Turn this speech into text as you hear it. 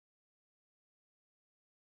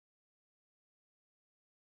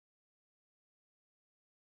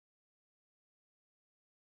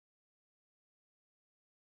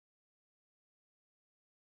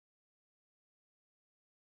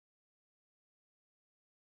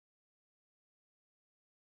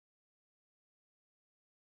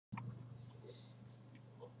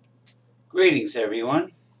Greetings,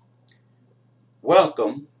 everyone.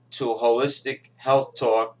 Welcome to Holistic Health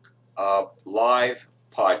Talk live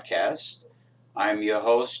podcast. I'm your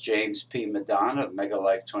host, James P. Madonna of Mega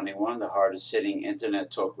Life 21, the hardest hitting internet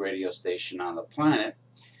talk radio station on the planet.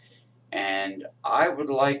 And I would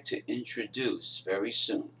like to introduce very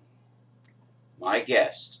soon my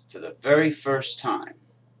guest for the very first time,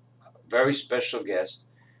 a very special guest,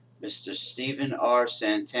 Mr. Stephen R.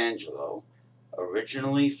 Santangelo,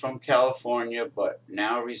 originally from California, but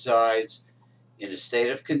now resides in the state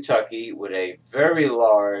of Kentucky with a very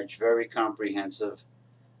large, very comprehensive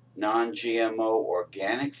non-GMO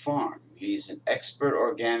organic farm. He's an expert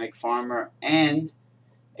organic farmer and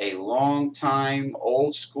a long-time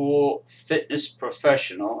old-school fitness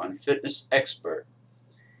professional and fitness expert.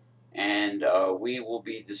 And we will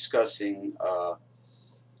be discussing,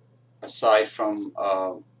 aside from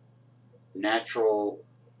natural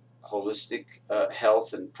holistic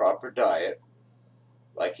health and proper diet,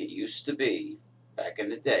 like it used to be back in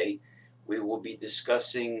the day, we will be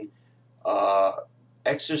discussing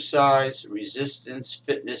exercise resistance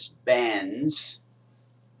fitness bands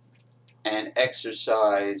and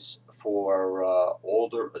exercise for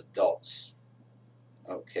older adults.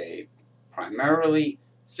 Okay, primarily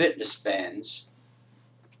fitness bands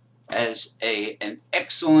as an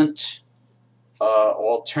excellent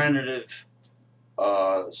alternative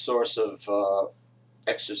source of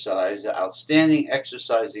exercise, outstanding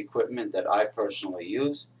exercise equipment that I personally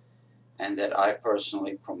use and that I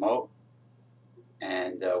personally promote.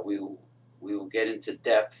 And we will get into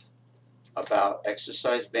depth about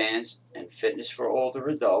exercise bands and fitness for older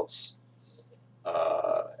adults,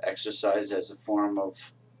 exercise as a form of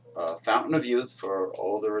fountain of youth for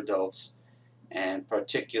older adults, and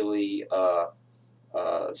particularly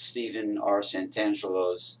Stephen R.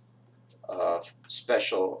 Santangelo's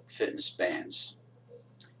special fitness bands,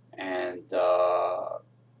 and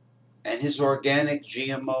his organic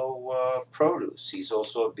GMO produce. He's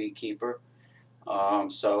also a beekeeper,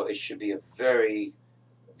 so it should be a very,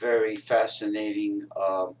 very fascinating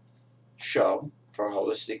show for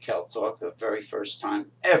Holistic Health Talk, the very first time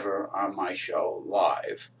ever on my show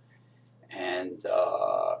live. And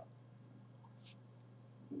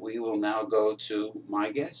we will now go to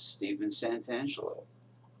my guest, Stephen Santangelo.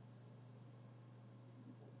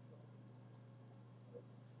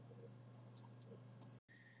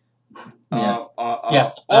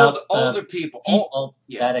 Yes, older people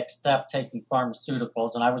that accept taking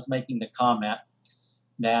pharmaceuticals, and I was making the comment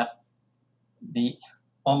that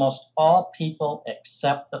almost all people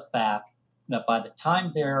accept the fact that by the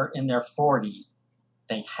time they're in their 40s,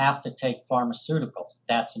 they have to take pharmaceuticals.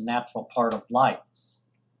 That's a natural part of life.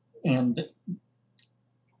 And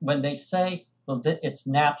when they say, well, it's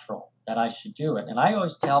natural that I should do it, and I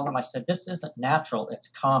always tell them, I said, this isn't natural, it's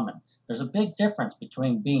common. There's a big difference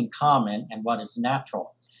between being common and what is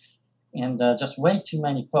natural. And just way too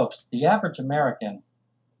many folks, the average American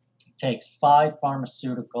takes 5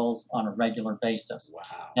 pharmaceuticals on a regular basis. Wow.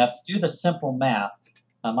 Now, if you do the simple math,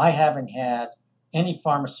 I haven't had any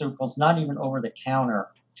pharmaceuticals, not even over-the-counter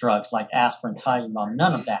drugs like aspirin, Tylenol,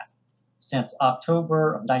 none of that, since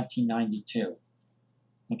October of 1992.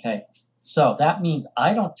 Okay, so that means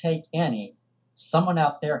I don't take any. Someone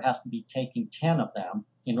out there has to be taking 10 of them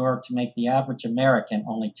in order to make the average American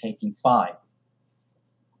only taking 5.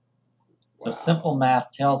 So simple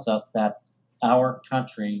math tells us that our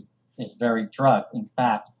country is very drugged. In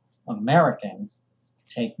fact, Americans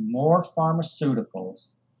take more pharmaceuticals,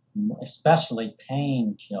 especially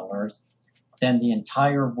painkillers, than the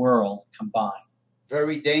entire world combined.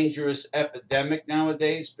 Very dangerous epidemic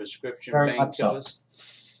nowadays, prescription painkillers. So.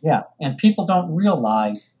 Yeah, and people don't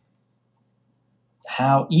realize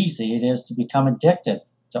how easy it is to become addicted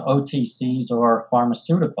to OTCs or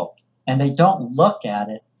pharmaceuticals. And they don't look at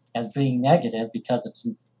it as being negative because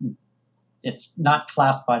it's not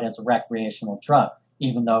classified as a recreational drug,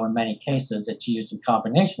 even though in many cases it's used in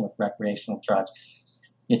combination with recreational drugs.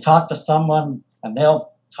 You talk to someone and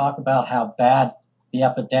they'll talk about how bad the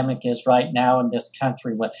epidemic is right now in this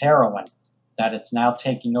country with heroin, that it's now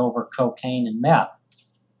taking over cocaine and meth.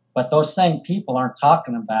 But those same people aren't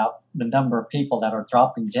talking about the number of people that are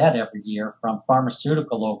dropping dead every year from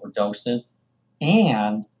pharmaceutical overdoses,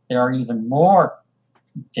 and there are even more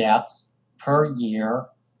deaths per year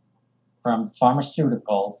from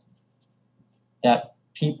pharmaceuticals that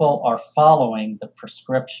people are following the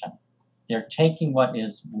prescription. They're taking what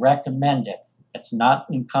is recommended. It's not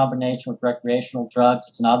in combination with recreational drugs.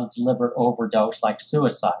 It's not a deliberate overdose like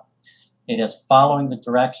suicide. It is following the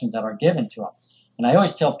directions that are given to them. And I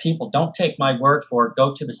always tell people, don't take my word for it.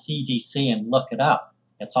 Go to the CDC and look it up.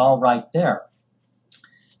 It's all right there.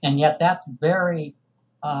 and yet that's very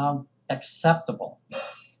acceptable.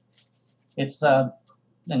 It's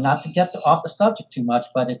and not to get off the subject too much,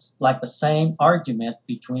 but it's like the same argument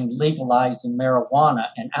between legalizing marijuana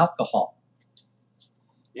and alcohol.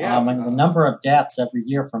 Yeah. And the number of deaths every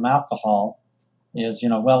year from alcohol is,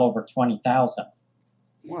 well over 20,000.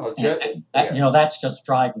 Well, that's just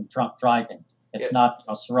drunk driving. It's not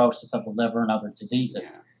cirrhosis of the liver and other diseases.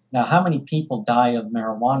 Yeah. Now, how many people die of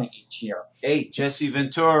marijuana each year? 8. Jesse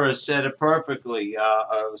Ventura said it perfectly.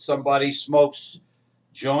 Somebody smokes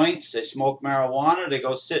joints, they smoke marijuana, they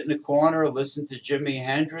go sit in the corner, listen to Jimi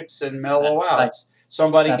Hendrix, and mellow out. Right.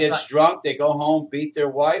 Somebody gets drunk, they go home, beat their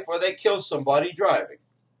wife, or they kill somebody driving.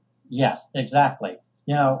 Yes, exactly.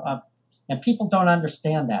 And people don't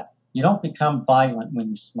understand that. You don't become violent when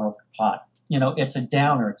you smoke pot. It's a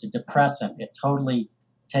downer, it's a depressant. It totally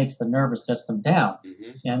takes the nervous system down.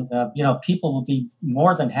 Mm-hmm. And, people will be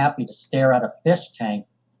more than happy to stare at a fish tank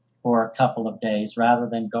for a couple of days rather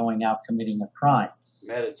than going out committing a crime.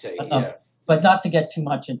 Meditate, But not to get too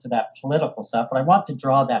much into that political stuff, but I want to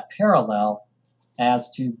draw that parallel as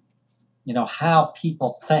to, how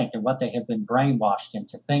people think and what they have been brainwashed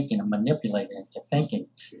into thinking and manipulated into thinking.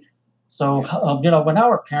 So, when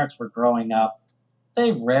our parents were growing up,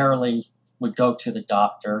 they rarely would go to the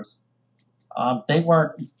doctors. They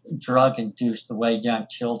weren't drug-induced the way young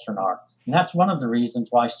children are. And that's one of the reasons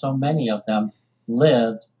why so many of them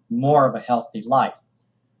lived more of a healthy life.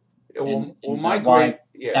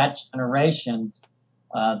 That generation's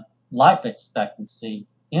life expectancy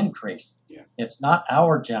increased. Yeah. It's not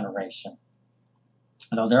our generation.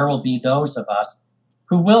 There will be those of us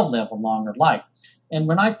who will live a longer life. And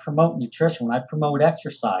when I promote nutrition, when I promote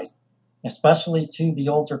exercise, especially to the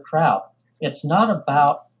older crowd, it's not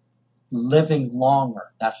about living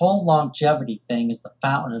longer. That whole longevity thing is the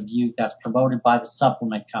fountain of youth that's promoted by the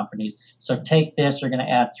supplement companies. So take this, you're going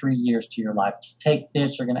to add 3 years to your life. Take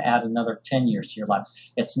this, you're going to add another 10 years to your life.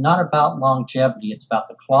 It's not about longevity. It's about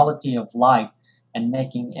the quality of life and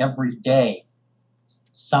making every day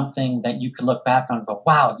something that you can look back on and go,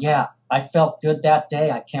 wow, yeah, I felt good that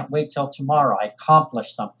day. I can't wait till tomorrow. I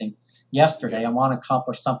accomplished something yesterday. I want to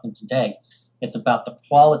accomplish something today. It's about the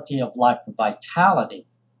quality of life, the vitality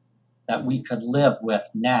that we could live with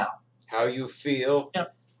now. How you feel. Yeah,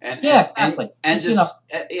 exactly. And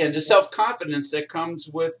the self-confidence that comes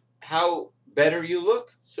with how better you look,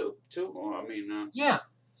 too.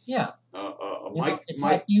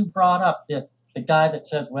 Like you brought up the guy that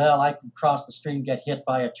says, well, I can cross the street and get hit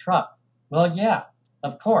by a truck. Well, yeah,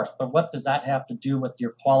 of course. But what does that have to do with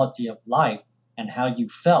your quality of life and how you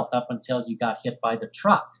felt up until you got hit by the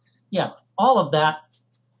truck? Yeah, all of that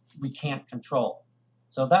we can't control.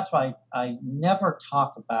 So that's why I never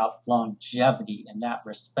talk about longevity in that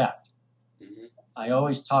respect. Mm-hmm. I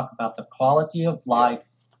always talk about the quality of life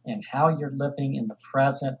and how you're living in the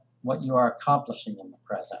present, what you are accomplishing in the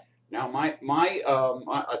present. Now, my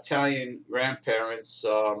Italian grandparents,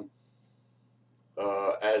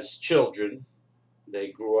 as children,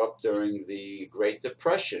 they grew up during the Great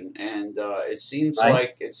Depression, and it seems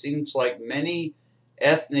like many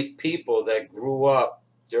ethnic people that grew up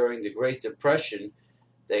during the Great Depression,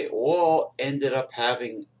 they all ended up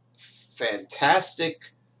having fantastic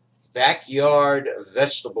backyard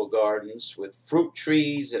vegetable gardens with fruit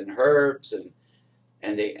trees and herbs,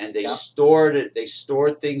 and they stored it. They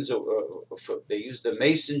stored things. They used the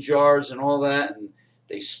mason jars and all that, and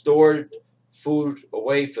they stored food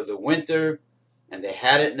away for the winter, and they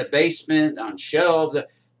had it in the basement on shelves.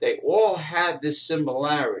 They all had this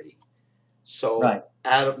similarity. So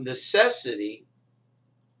out of necessity,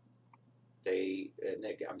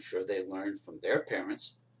 I'm sure they learned from their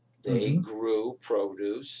parents. They grew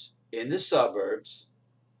produce in the suburbs.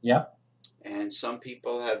 Yep. And some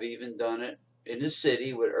people have even done it in the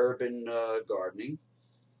city with urban gardening.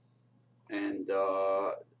 And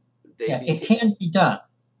it can be done.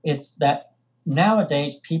 It's that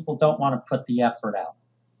nowadays people don't want to put the effort out.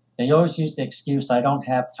 They always use the excuse, I don't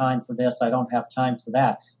have time for this, I don't have time for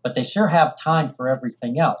that. But they sure have time for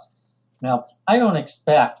everything else. Now, I don't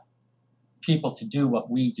expect people to do what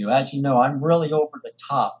we do. As you know, I'm really over the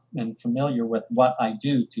top and familiar with what I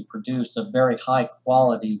do to produce a very high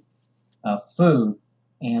quality food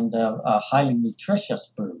and a highly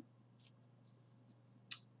nutritious food.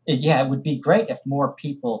 It would be great if more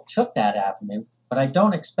people took that avenue, but I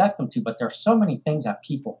don't expect them to. But there are so many things that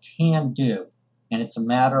people can do, and it's a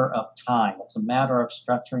matter of time. It's a matter of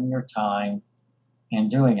structuring your time and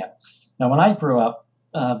doing it. Now, when I grew up,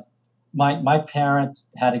 my parents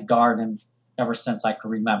had a garden ever since I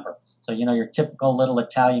could remember. So, your typical little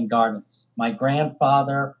Italian garden. My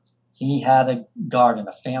grandfather, he had a garden,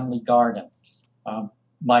 a family garden.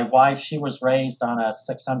 My wife, she was raised on a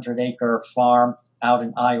 600-acre farm out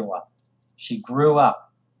in Iowa. She grew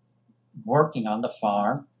up working on the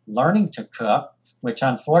farm, learning to cook, which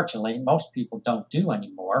unfortunately most people don't do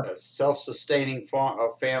anymore. A self-sustaining farm,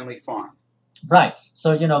 a family farm. Right.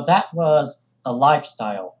 So, that was a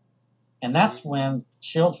lifestyle. And that's when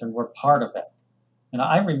children were part of it.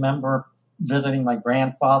 I remember visiting my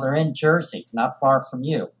grandfather in Jersey, not far from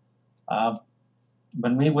you.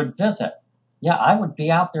 When we would visit, I would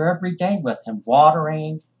be out there every day with him,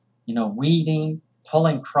 watering, weeding,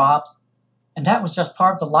 pulling crops. And that was just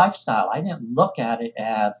part of the lifestyle. I didn't look at it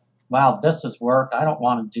as, wow, this is work. I don't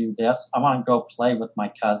want to do this. I want to go play with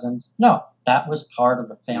my cousins. No, that was part of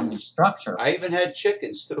the family structure. I even had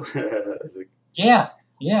chickens too. Yeah.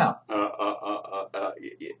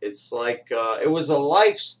 It's like it was a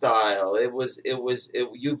lifestyle.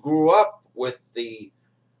 You grew up with the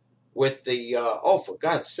oh, for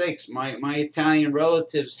God's sakes, my Italian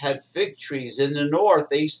relatives had fig trees in the north.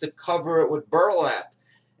 They used to cover it with burlap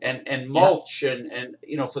and mulch and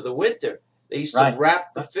for the winter. They used to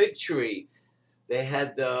wrap the fig tree. They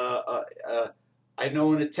had I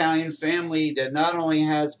know an Italian family that not only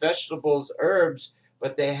has vegetables, herbs,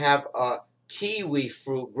 but they have kiwi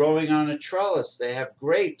fruit growing on a trellis. They have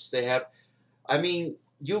grapes. They have,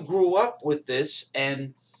 you grew up with this,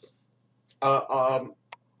 and a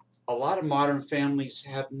lot of modern families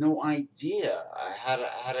have no idea how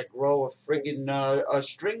to grow a friggin' a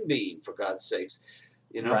string bean, for God's sakes.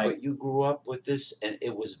 But you grew up with this, and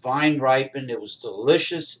it was vine ripened. It was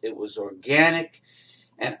delicious. It was organic.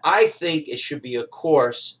 And I think it should be a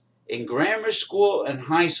course in grammar school and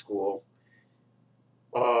high school,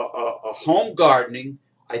 home gardening.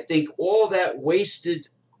 I think all that wasted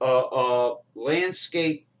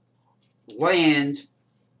landscape land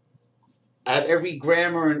at every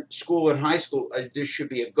grammar school and high school, there should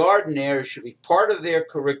be a garden there. It should be part of their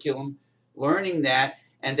curriculum, learning that.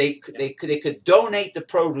 And they could donate the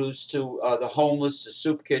produce to the homeless, the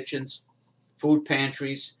soup kitchens, food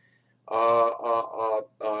pantries.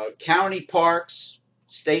 County parks,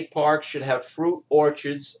 state parks should have fruit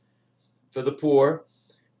orchards for the poor.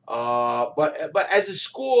 But as a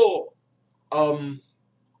school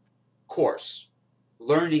course,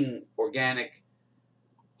 learning organic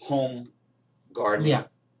home gardening. Yeah.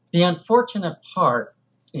 The unfortunate part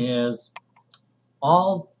is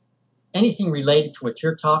anything related to what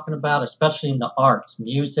you're talking about, especially in the arts,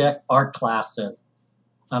 music, art classes,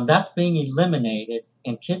 that's being eliminated,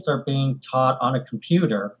 and kids are being taught on a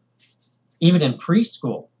computer. Even in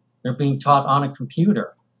preschool, they're being taught on a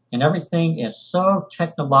computer, and everything is so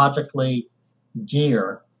technologically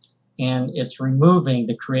geared, and it's removing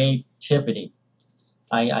the creativity.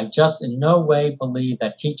 I just in no way believe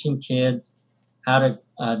that teaching kids how to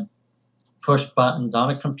push buttons on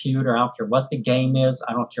a computer, I don't care what the game is,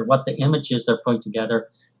 I don't care what the images they're putting together,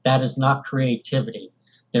 that is not creativity.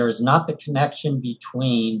 There is not the connection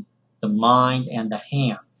between the mind and the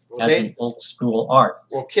hand as an old school art.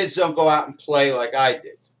 Well, kids don't go out and play like I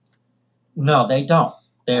did. No, they don't.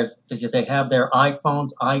 They have their iPhones,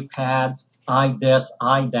 iPads, I this,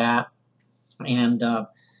 I that, and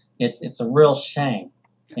it's a real shame.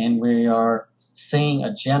 And we are seeing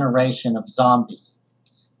a generation of zombies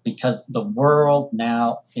because the world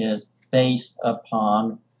now is based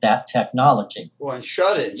upon that technology. Well, and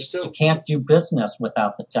shut-ins too. You can't do business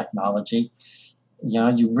without the technology.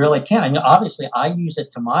 You really can't. Obviously, I use it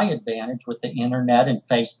to my advantage with the internet and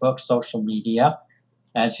Facebook, social media.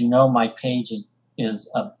 As you know, my page is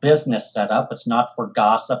a business setup. It's not for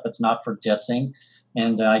gossip. It's not for dissing.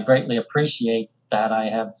 And I greatly appreciate that. I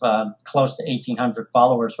have close to 1,800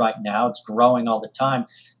 followers right now. It's growing all the time.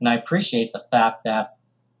 And I appreciate the fact that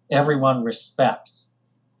everyone respects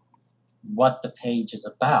what the page is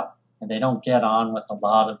about. And they don't get on with a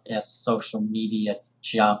lot of this social media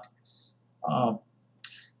junk.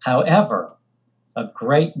 However, a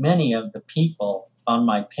great many of the people on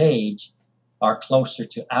my page are closer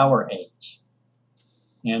to our age.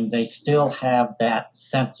 And they still have that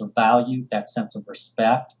sense of value, that sense of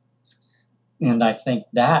respect. And I think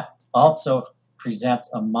that also presents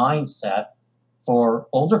a mindset for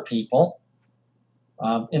older people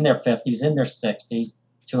in their 50s, in their 60s,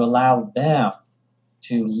 to allow them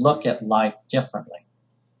to look at life differently,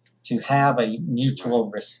 to have a mutual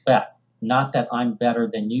respect. Not that I'm better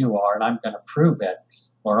than you are and I'm going to prove it,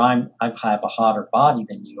 or I have a hotter body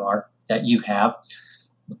than you are, that you have.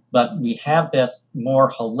 But we have this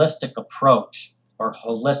more holistic approach or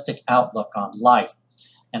holistic outlook on life.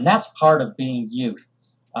 And that's part of being youth.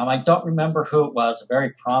 I don't remember who it was. A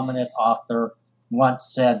very prominent author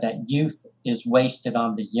once said that youth is wasted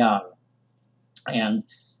on the young. And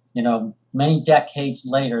Many decades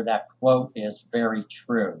later, that quote is very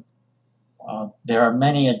true. There are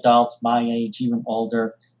many adults my age, even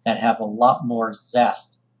older, that have a lot more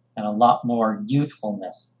zest and a lot more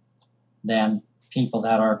youthfulness than people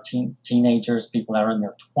that are teenagers, people that are in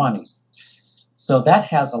their 20s. So that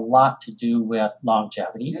has a lot to do with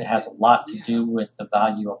longevity. It has a lot to do with the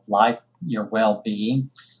value of life, your well-being.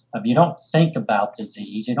 You don't think about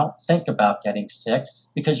disease. You don't think about getting sick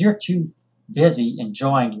because you're too busy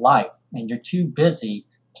enjoying life, and you're too busy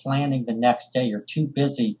planning the next day. You're too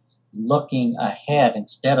busy looking ahead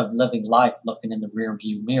instead of living life looking in the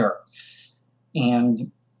rearview mirror.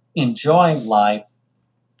 And enjoying life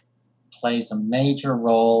plays a major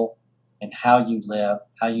role in how you live,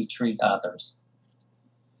 how you treat others.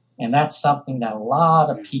 And that's something that a lot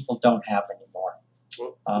of people don't have anymore.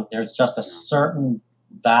 There's just a certain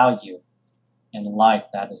value in life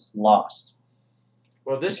that is lost.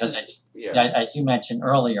 Well, because as you mentioned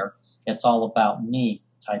earlier, it's all about me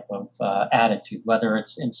type of attitude, whether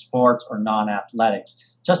it's in sports or non-athletics,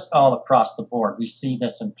 just all across the board. We see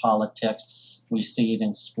this in politics. We see it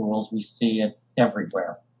in schools. We see it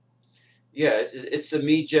everywhere. Yeah, it's the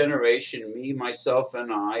me generation, me, myself,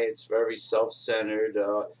 and I. It's very self-centered.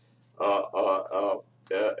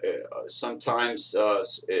 Sometimes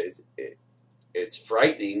it's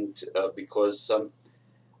frightening because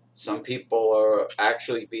some people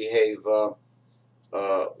actually behave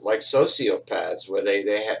like sociopaths, where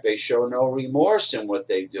they show no remorse in what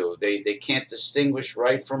they do. They can't distinguish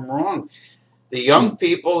right from wrong. The young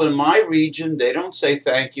people in my region, they don't say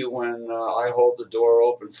thank you when I hold the door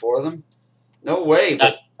open for them. No way.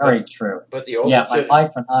 That's very true. But the older my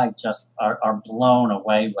wife and I just are blown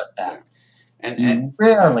away with that. Yeah. And you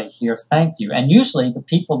rarely hear thank you. And usually the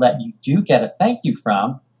people that you do get a thank you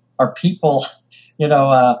from are people,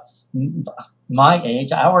 my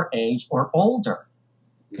age, our age, or older.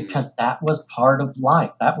 Because that was part of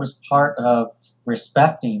life. That was part of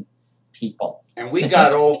respecting people. And we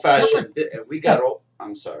got old-fashioned.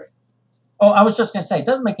 I'm sorry. Oh, I was just going to say, it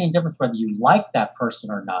doesn't make any difference whether you like that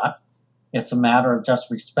person or not. It's a matter of just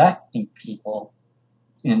respecting people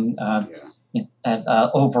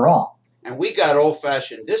overall. And we got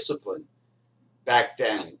old-fashioned discipline back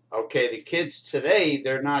then. Okay, the kids today,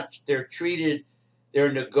 they're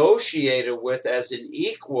negotiated with as an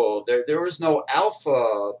equal. There is no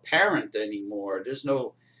alpha parent anymore. There's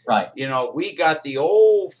no, right. We got the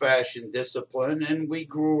old-fashioned discipline, and we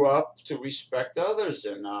grew up to respect others.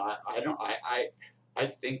 And I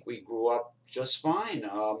think we grew up just fine.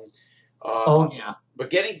 Yeah.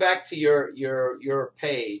 But getting back to your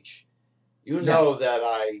page, know that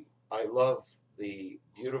I love the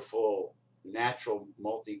beautiful natural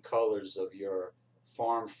multicolors of your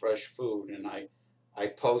farm fresh food, and I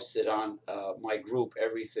posted on my group,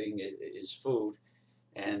 Everything is Food,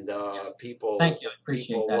 and people Thank you. I appreciate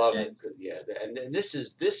people that, love James. it. Yeah, and this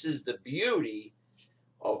is the beauty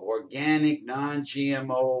of organic,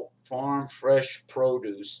 non-GMO, farm fresh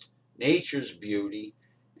produce, nature's beauty.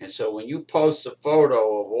 And so when you post a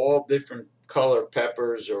photo of all different color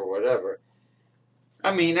peppers or whatever,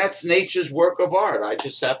 I mean, that's nature's work of art. I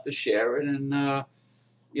just have to share it. And,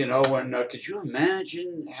 could you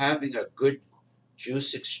imagine having a good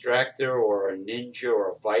juice extractor or a Ninja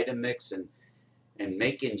or a Vitamix and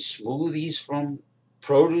making smoothies from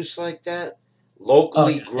produce like that,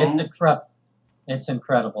 locally grown? It's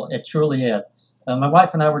incredible. It truly is. My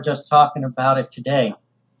wife and I were just talking about it today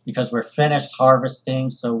because we're finished harvesting,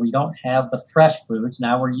 so we don't have the fresh foods.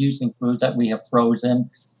 Now we're using foods that we have frozen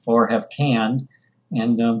or have canned.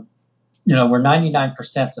 And, we're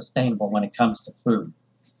 99% sustainable when it comes to food.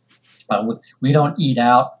 We don't eat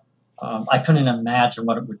out. I couldn't imagine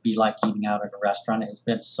what it would be like eating out at a restaurant. It's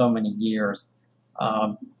been so many years.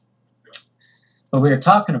 But we were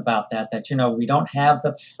talking about that we don't have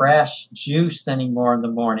the fresh juice anymore in the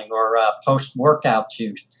morning or post-workout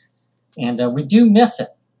juice. And we do miss it,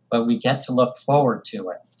 but we get to look forward to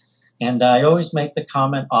it. And I always make the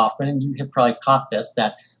comment often, and you have probably caught this,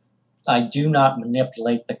 that I do not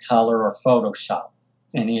manipulate the color or Photoshop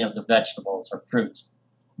any of the vegetables or fruits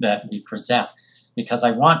that we present, because I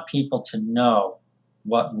want people to know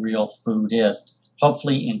what real food is.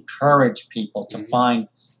 Hopefully encourage people to find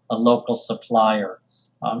a local supplier,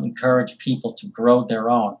 encourage people to grow their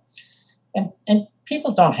own. And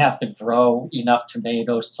people don't have to grow enough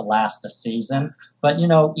tomatoes to last a season, but,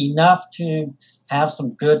 enough to have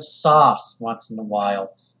some good sauce once in a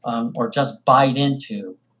while, or just bite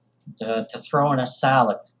into, to throw in a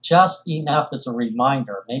salad. Just enough as a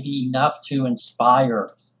reminder, maybe enough to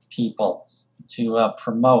inspire people to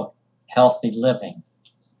promote healthy living.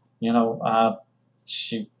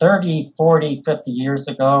 30, 40, 50 years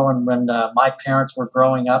ago, and when my parents were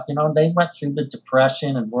growing up, they went through the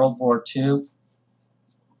Depression and World War II.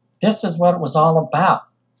 This is what it was all about.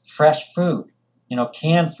 Fresh food,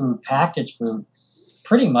 canned food, packaged food,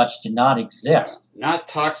 pretty much did not exist. Not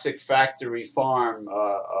toxic factory farm,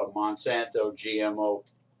 Monsanto GMO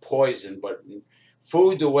poison, but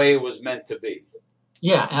food the way it was meant to be.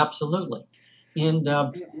 Yeah, absolutely. And,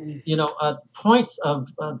 points of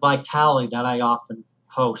vitality that I often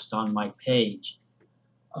post on my page,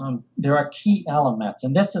 there are key elements.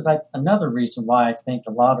 And this is another reason why I think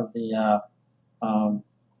a lot of the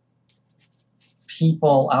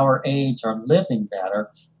people our age are living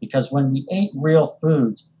better, because when we ate real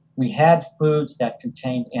foods, we had foods that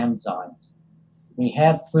contained enzymes. We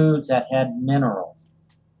had foods that had minerals.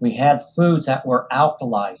 We had foods that were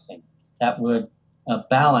alkalizing, that would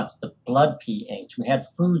balance the blood pH. We had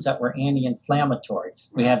foods that were anti-inflammatory.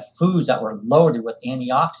 We had foods that were loaded with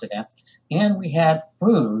antioxidants. And we had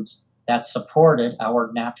foods that supported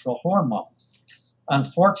our natural hormones.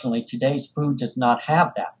 Unfortunately, today's food does not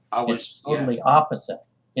have that. It's totally opposite.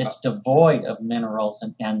 It's devoid of minerals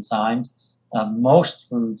and enzymes. Most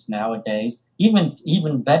foods nowadays,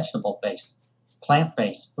 even vegetable-based,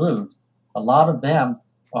 plant-based foods, a lot of them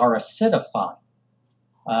are acidified.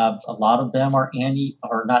 A lot of them are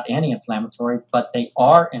not anti-inflammatory, but they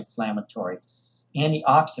are inflammatory.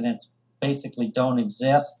 Antioxidants basically don't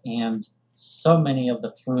exist, and so many of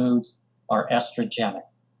the foods are estrogenic.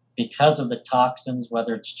 Because of the toxins,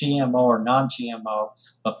 whether it's GMO or non-GMO,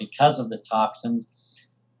 but because of the toxins,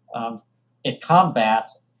 it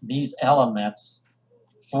combats these elements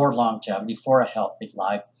for longevity, for a healthy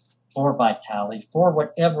life, for vitality, for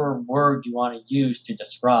whatever word you want to use to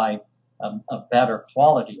describe a better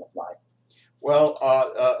quality of life. Well,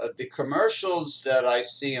 the commercials that I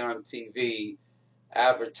see on TV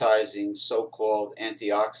advertising so-called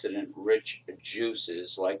antioxidant-rich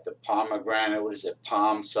juices like the pomegranate, what is it,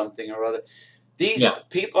 palm something or other. These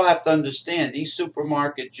people have to understand these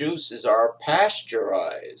supermarket juices are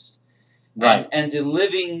pasteurized, right? And the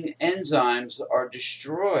living enzymes are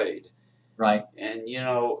destroyed, right? And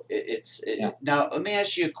now let me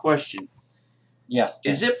ask you a question. Yes.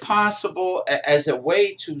 Is it possible, as a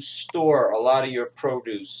way to store a lot of your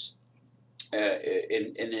produce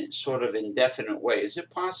in a sort of indefinite way, is it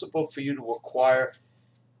possible for you to acquire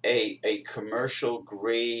a commercial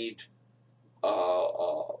grade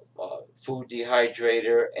food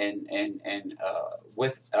dehydrator and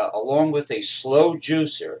with along with a slow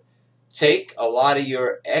juicer, take a lot of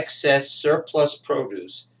your excess surplus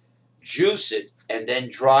produce, juice it, and then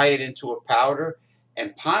dry it into a powder,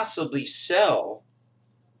 and possibly sell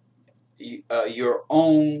your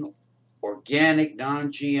own organic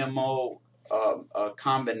non-GMO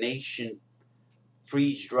combination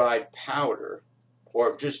freeze-dried powder,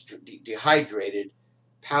 or just dehydrated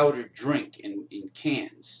powdered drink in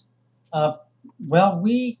cans? Well,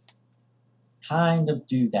 we kind of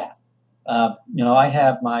do that. I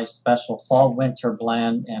have my special fall-winter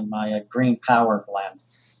blend and my green power blend,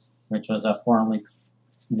 which was formerly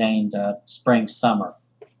named spring-summer.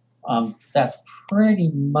 That's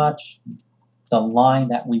pretty much the line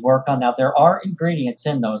that we work on. Now, there are ingredients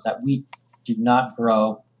in those that we do not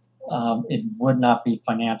grow. It would not be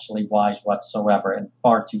financially wise whatsoever and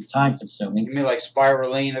far too time-consuming. You mean like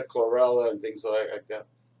spirulina, chlorella, and things like that?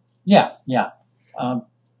 Yeah.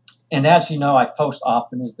 And as you know, I post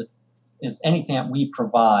often is anything that we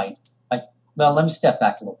provide. Well, let me step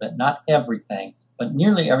back a little bit. Not everything, but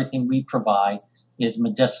nearly everything we provide is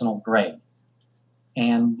medicinal grade.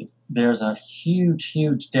 And there's a huge,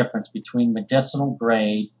 huge difference between medicinal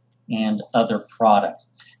grade and other products.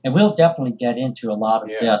 And we'll definitely get into a lot of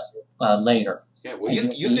this later. Yeah, well, you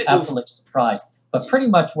could absolutely surprised. But pretty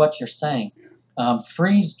much what you're saying,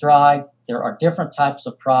 freeze-dried, there are different types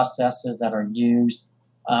of processes that are used.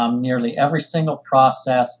 Nearly every single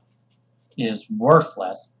process is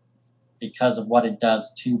worthless because of what it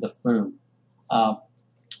does to the food.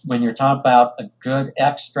 When you're talking about a good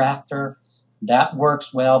extractor, that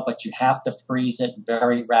works well, but you have to freeze it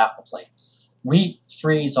very rapidly. We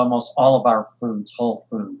freeze almost all of our foods, whole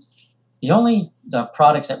foods. The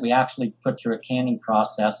products that we actually put through a canning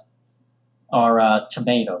process are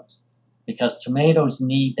tomatoes, because tomatoes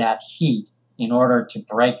need that heat in order to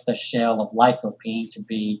break the shell of lycopene to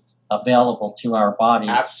be available to our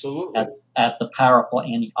bodies. Absolutely. As the powerful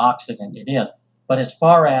antioxidant it is. But as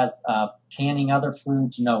far as canning other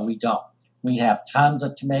foods, no, we don't. We have tons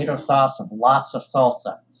of tomato sauce and lots of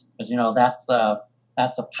salsa, because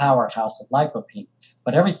that's a powerhouse of lycopene.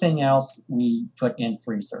 But everything else we put in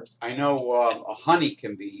freezers. I know honey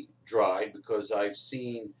can be dried because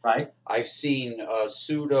Right? I've seen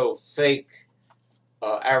pseudo fake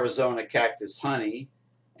Arizona cactus honey,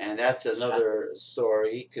 and that's another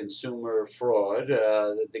story. Consumer fraud.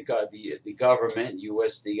 The government,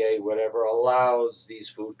 USDA, whatever, allows these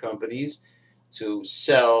food companies to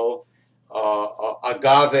sell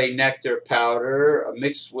agave nectar powder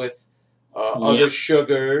mixed with other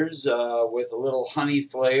sugars with a little honey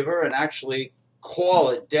flavor, and actually call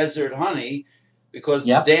it desert honey because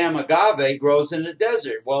the damn agave grows in the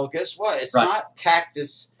desert. Well, guess what? It's not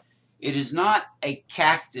cactus. It is not a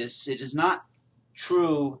cactus. It is not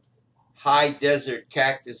true high desert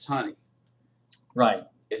cactus honey. Right.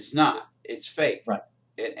 It's not. It's fake. Right.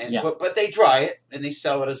 But they dry it and they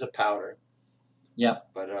sell it as a powder. Yeah.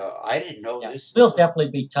 But I didn't know this. We'll definitely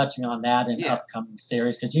be touching on that in upcoming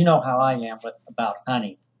series because you know how I am about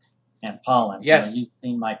honey and pollen. Yes. You've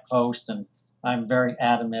seen my post, and I'm very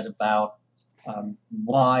adamant about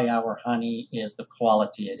why our honey is the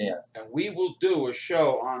quality it is. And we will do a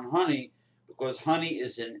show on honey because honey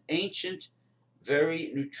is an ancient,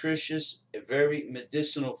 very nutritious, very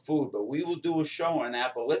medicinal food. But we will do a show on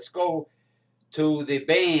that. But let's go to the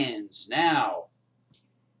bands now.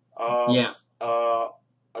 Yes.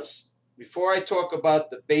 Before I talk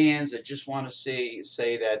about the bands, I just want to say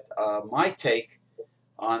that my take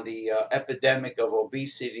on the epidemic of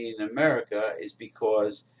obesity in America is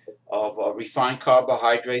because of refined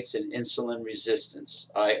carbohydrates and insulin resistance.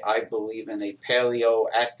 I believe in a Paleo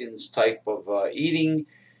Atkins type of eating.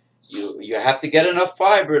 You have to get enough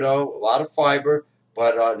fiber, though, a lot of fiber,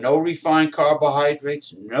 but no refined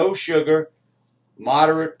carbohydrates, no sugar,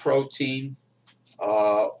 moderate protein,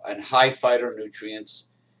 and high phytonutrients.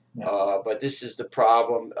 But this is the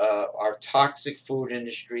problem. Our toxic food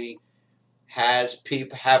industry have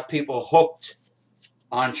people hooked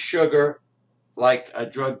on sugar, like a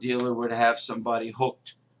drug dealer would have somebody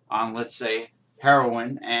hooked on, let's say,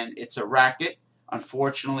 heroin, and it's a racket.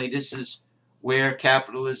 Unfortunately, this is where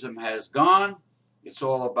capitalism has gone. It's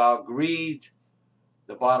all about greed.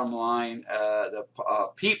 The bottom line,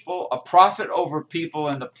 people, a profit over people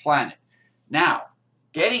and the planet. Now,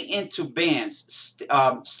 getting into bands,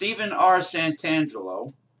 Stephen R.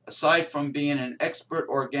 Santangelo, aside from being an expert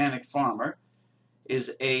organic farmer, is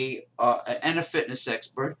and a fitness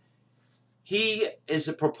expert. He is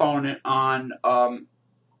a proponent on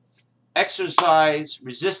exercise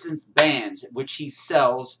resistance bands, which he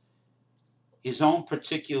sells his own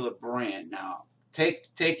particular brand. Now, take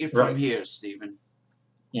it from here, Stephen.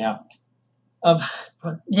 Yeah. I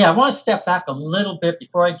want to step back a little bit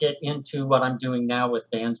before I get into what I'm doing now with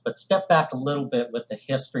bands, but step back a little bit with the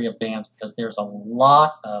history of bands because there's a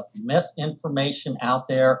lot of misinformation out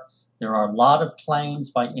there. There are a lot of claims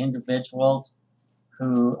by individuals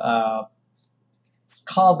who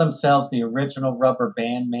call themselves the original rubber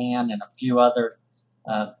band man and a few other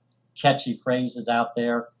catchy phrases out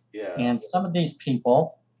there. Yeah. And some of these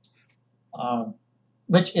people,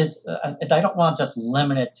 which is, I don't want to just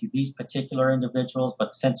limit it to these particular individuals,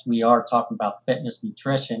 but since we are talking about fitness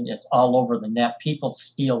nutrition, it's all over the net. People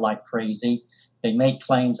steal like crazy. They make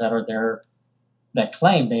claims that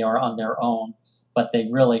claim they are on their own, but they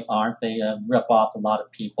really aren't. They rip off a lot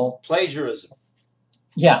of people. Plagiarism.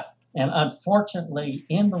 Yeah. And unfortunately,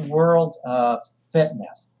 in the world of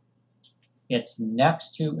fitness, it's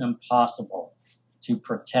next to impossible to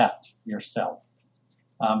protect yourself.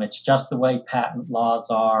 It's just the way patent laws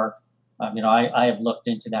are. I have looked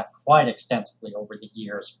into that quite extensively over the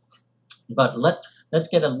years. But let's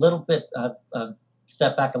get a little bit,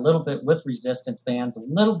 step back a little bit with resistance bands, a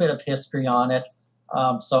little bit of history on it,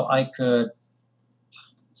 so I could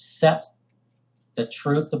set the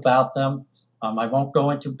truth about them. I won't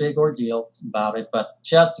go into big ordeal about it, but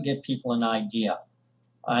just to give people an idea,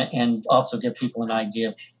 and also give people an idea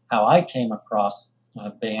of how I came across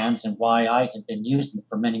bands and why I had been using them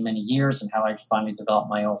for many, many years and how I finally developed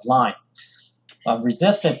my own line.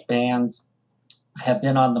 Resistance bands have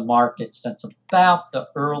been on the market since about the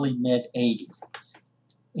early mid-'80s.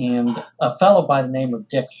 And a fellow by the name of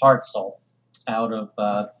Dick Hartzell out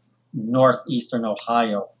of northeastern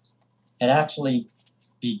Ohio had actually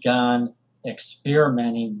begun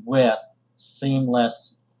experimenting with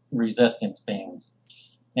seamless resistance bands.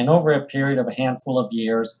 And over a period of a handful of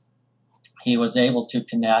years, he was able to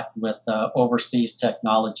connect with overseas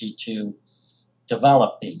technology to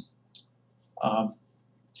develop these.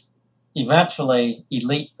 Eventually,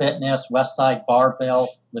 Elite Fitness, Westside Barbell,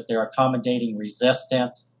 with their accommodating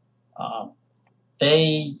resistance,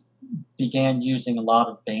 they began using a lot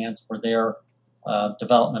of bands for their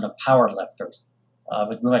development of power lifters.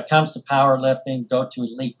 But when it comes to powerlifting, go to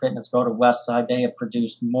Elite Fitness, go to Westside. They have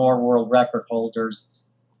produced more world record holders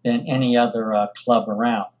than any other club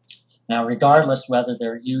around. Now, regardless whether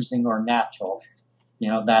they're using or natural,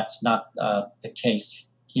 that's not the case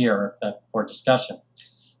here for discussion.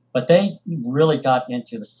 But they really got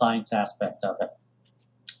into the science aspect of it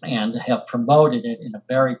and have promoted it in a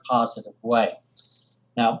very positive way.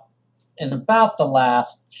 Now, in about the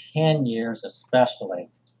last 10 years especially,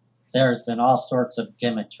 there's been all sorts of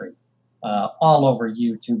gimmickry all over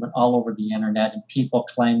YouTube and all over the internet, and people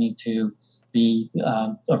claiming to be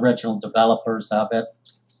original developers of it.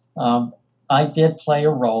 I did play a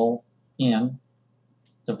role in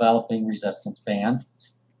developing resistance bands,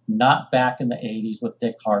 not back in the 80s with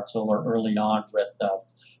Dick Hartzell or early on with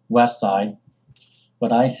Westside,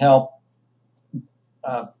 but I helped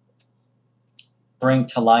bring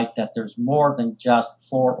to light that there's more than just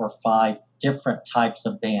 4 or 5 different types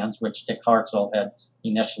of bands, which Dick Hartzell had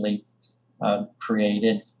initially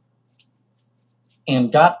created,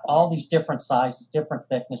 and got all these different sizes, different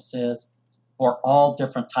thicknesses for all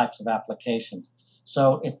different types of applications.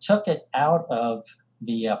 So it took it out of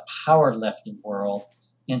the powerlifting world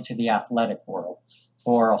into the athletic world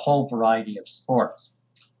for a whole variety of sports.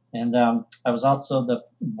 And I was also the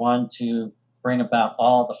one to bring about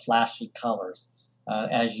all the flashy colors,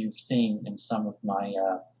 as you've seen in some of my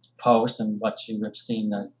posts and what you have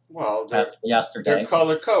seen yesterday. They're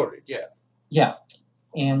color-coded, yeah. Yeah,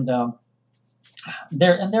 and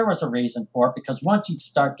there was a reason for it, because once you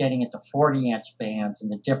start getting into 40-inch bands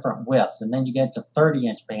and the different widths, and then you get to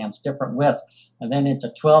 30-inch bands, different widths, and then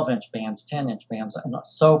into 12-inch bands, 10-inch bands, and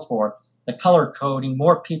so forth, the color coding,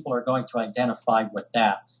 more people are going to identify with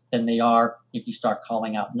that than they are if you start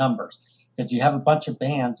calling out numbers. Because you have a bunch of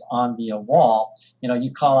bands on the wall,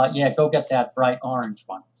 you call out, yeah, go get that bright orange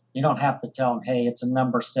one. You don't have to tell them, hey, it's a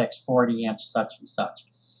number 6, 40-inch, such and such.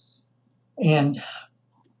 And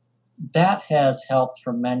that has helped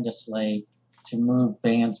tremendously to move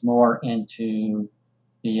bands more into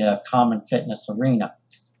the common fitness arena.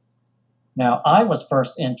 Now, I was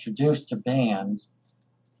first introduced to bands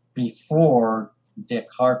before Dick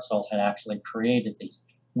Hartzell had actually created these.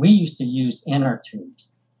 We used to use inner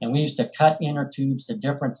tubes, and we used to cut inner tubes to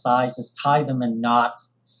different sizes, tie them in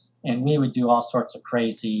knots, and we would do all sorts of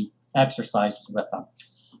crazy exercises with them.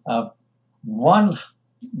 One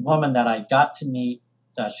woman that I got to meet,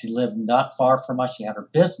 she lived not far from us, she had her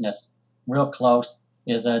business real close,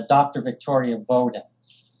 is Dr. Victoria Voden.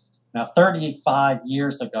 Now, 35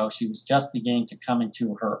 years ago, she was just beginning to come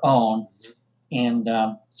into her own, and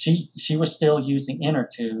she was still using inner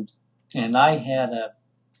tubes, and I had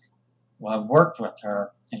worked with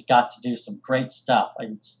her and got to do some great stuff.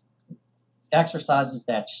 Exercises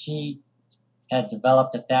that she had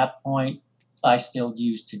developed at that point, I still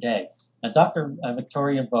use today. Now, Dr.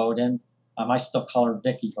 Victoria Voden, I still call her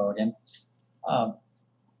Vicky Voden,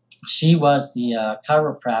 she was the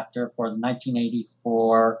chiropractor for the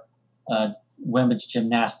 1984 women's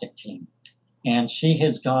gymnastic team. And she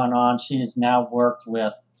has now worked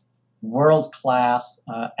with world-class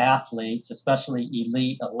athletes, especially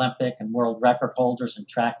elite Olympic and world record holders in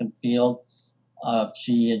track and field.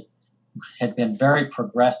 She had been very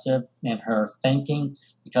progressive in her thinking,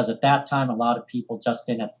 because at that time a lot of people just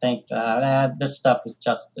didn't think this stuff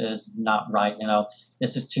is not right.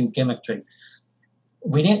 This is too gimmickry.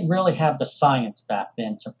 We didn't really have the science back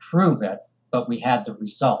then to prove it, but we had the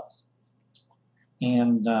results,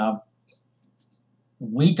 and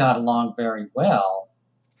we got along very well,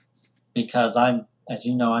 because as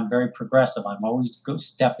you know, I'm very progressive. I'm always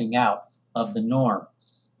stepping out of the norm.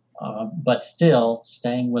 But still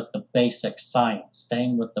staying with the basic science,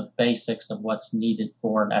 staying with the basics of what's needed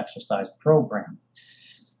for an exercise program.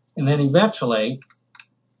 And then eventually,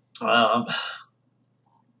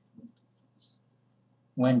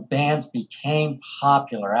 when bands became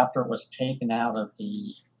popular, after it was taken out of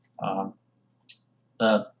the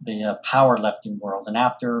powerlifting world, and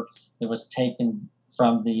after it was taken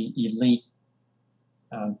from the elite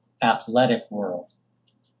athletic world,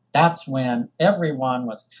 that's when everyone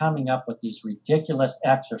was coming up with these ridiculous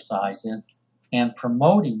exercises and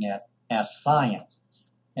promoting it as science.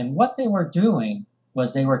 And what they were doing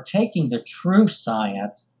was they were taking the true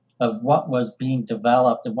science of what was being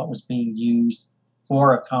developed and what was being used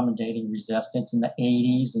for accommodating resistance in the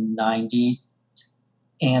 80s and 90s,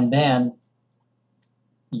 and then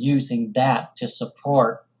using that to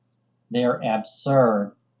support their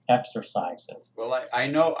absurd exercises. Well, I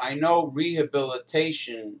know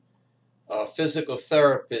rehabilitation physical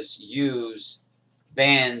therapists use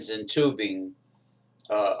bands and tubing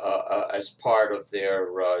as part of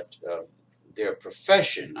their their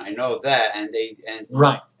profession. I know that, and they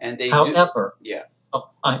Right. and they However, do. Yeah. oh,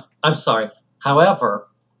 I'm sorry. However,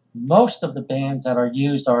 most of the bands that are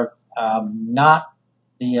used are not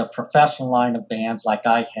the professional line of bands like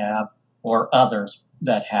I have or others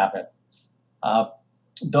that have it. Uh,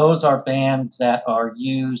 those are bands that are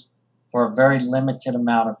used for a very limited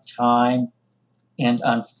amount of time. And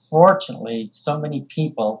unfortunately, so many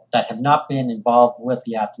people that have not been involved with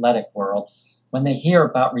the athletic world, when they hear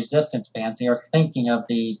about resistance bands, they are thinking of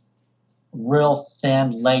these real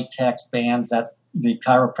thin latex bands that the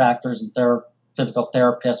chiropractors and physical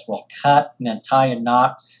therapists will cut and then tie a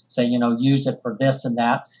knot, say, use it for this and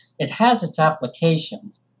that. It has its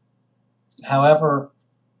applications. However,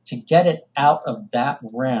 to get it out of that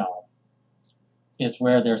realm is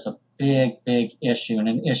where there's a big issue, and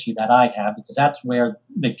an issue that I have, because that's where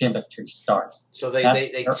the gimmickry starts. So they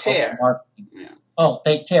tear. Yeah. Oh,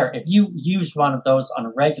 they tear. If you use one of those on a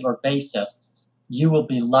regular basis, you will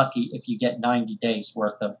be lucky if you get 90 days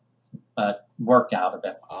worth of work out of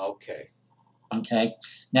it. Okay. Okay.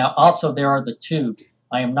 Now, also, there are the tubes.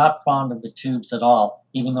 I am not fond of the tubes at all,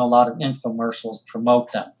 even though a lot of infomercials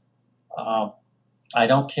promote them. I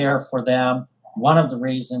don't care for them. One of the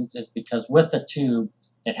reasons is because with a tube,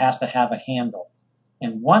 it has to have a handle.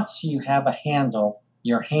 And once you have a handle,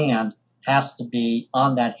 your hand has to be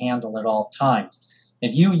on that handle at all times.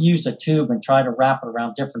 If you use a tube and try to wrap it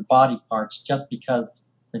around different body parts, just because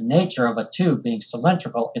the nature of a tube being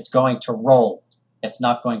cylindrical, it's going to roll. It's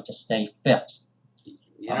not going to stay fixed.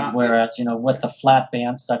 Whereas, with the flat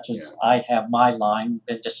bands, such as I have my line,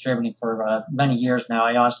 been distributing for many years now.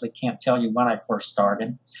 I honestly can't tell you when I first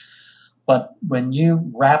started. But when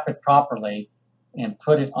you wrap it properly and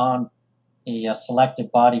put it on a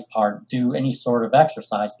selected body part, do any sort of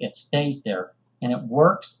exercise, it stays there. And it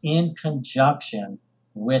works in conjunction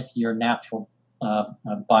with your natural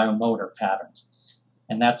biomotor patterns.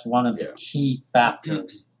 And that's one of the key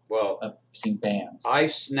factors of using bands.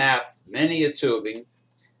 I've snapped many a tubing,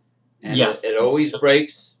 and it always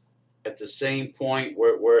breaks at the same point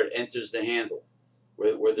where it enters the handle.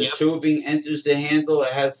 Where the tubing enters the handle,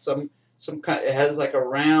 it has some kind. It has like a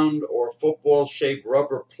round or football-shaped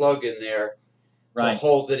rubber plug in there to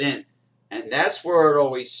hold it in, and that's where it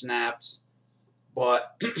always snaps.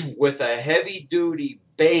 But with a heavy-duty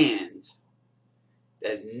band,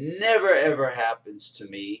 that never ever happens to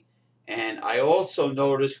me. And I also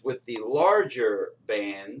notice with the larger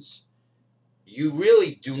bands, you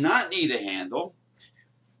really do not need a handle.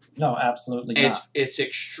 No, absolutely not. It's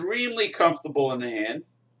extremely comfortable in the hand,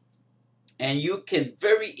 and you can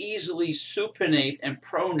very easily supinate and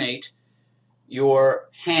pronate your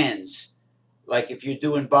hands. Like if you're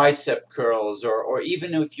doing bicep curls, or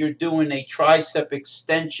even if you're doing a tricep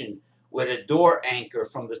extension with a door anchor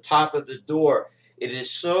from the top of the door, it is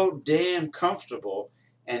so damn comfortable,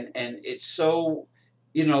 and it's so,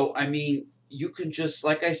 you can just,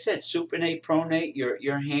 like I said, supinate, pronate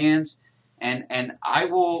your hands. And I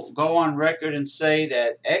will go on record and say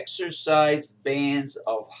that exercise bands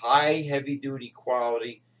of high heavy-duty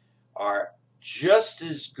quality are just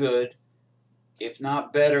as good, if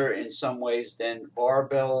not better in some ways, than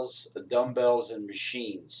barbells, dumbbells, and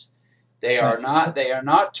machines. They are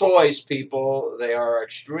not toys, people. They are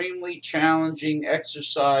extremely challenging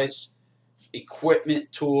exercise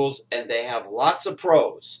equipment tools, and they have lots of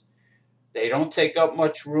pros. They don't take up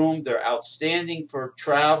much room. They're outstanding for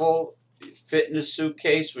travel. Fit in a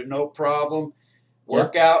suitcase with no problem,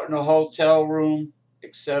 work out in a hotel room,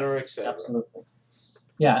 etc., etc. Absolutely.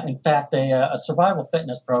 Yeah, in fact, a survival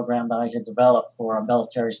fitness program that I had developed for our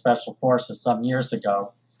military special forces some years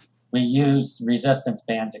ago, we use resistance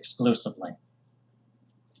bands exclusively.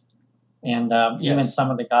 And even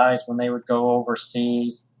some of the guys, when they would go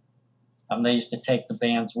overseas, they used to take the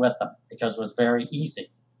bands with them because it was very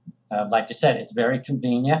easy. Like I said, it's very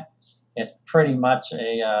convenient. It's pretty much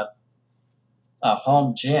a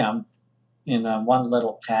home gym in one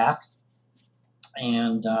little pack,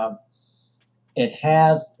 and it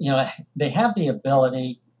has, they have the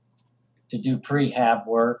ability to do prehab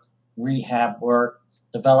work, rehab work,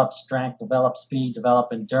 develop strength, develop speed, develop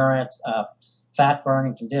endurance, fat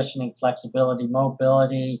burning, conditioning, flexibility,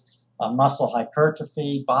 mobility, muscle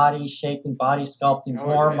hypertrophy, body shaping, body sculpting,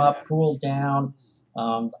 warm up, cool down,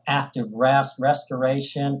 active rest,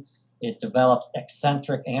 restoration. It develops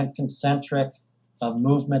eccentric and concentric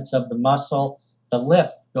movements of the muscle. The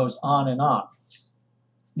list goes on and on.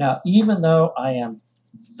 Now, even though I am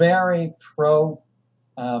very pro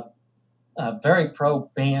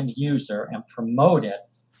band user and promote it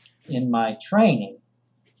in my training,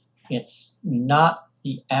 it's not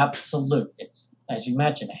the absolute. It's, as you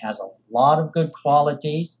mentioned, it has a lot of good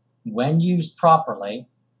qualities. when used properly,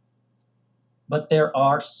 but there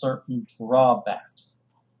are certain drawbacks.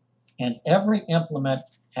 And every implement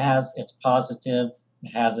has its positive,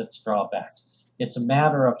 has its drawbacks. It's a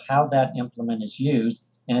matter of how that implement is used,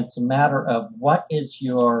 and it's a matter of what is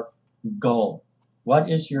your goal? What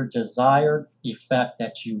is your desired effect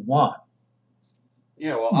that you want?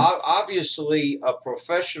 Yeah, well, obviously,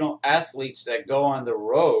 professional athletes that go on the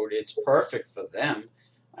road, it's perfect for them.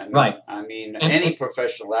 Right. I mean, And any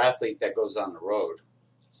professional athlete that goes on the road.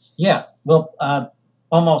 yeah, well,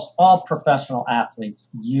 almost all professional athletes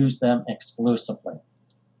use them exclusively.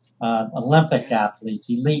 Olympic athletes,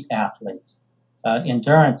 elite athletes,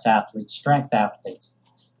 endurance athletes, strength athletes.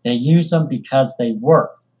 They use them because they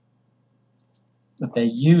work. But they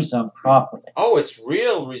use them properly. Oh, it's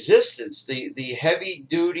real resistance. The heavy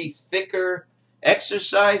duty, thicker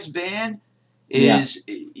exercise band is,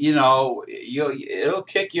 it'll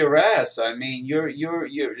kick your ass. I mean,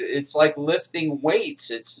 it's like lifting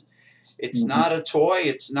weights. It's not a toy.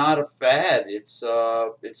 It's not a fad. It's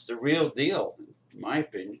the real deal, in my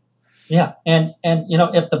opinion. Yeah, and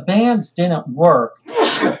if the bands didn't work,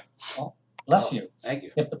 oh, bless you. Thank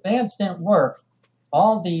you. If the bands didn't work,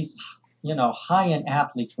 all these high-end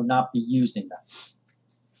athletes would not be using them.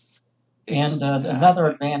 And another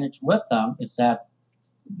advantage with them is that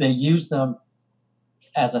they use them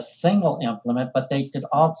as a single implement, but they could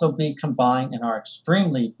also be combined and are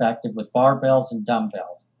extremely effective with barbells and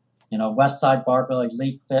dumbbells. Westside Barbell,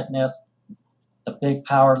 Elite Fitness, the big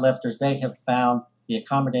power lifters, they have found the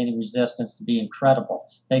accommodating resistance to be incredible.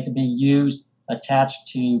 They could be used attached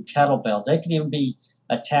to kettlebells. They could even be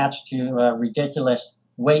attached to ridiculous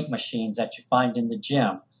weight machines that you find in the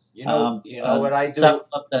gym. You know what I do? Several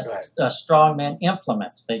of the strongman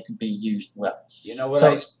implements they could be used with.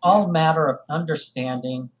 It's all a matter of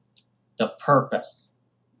understanding the purpose.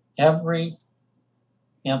 Every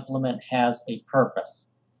implement has a purpose.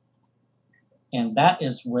 And that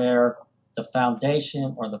is where the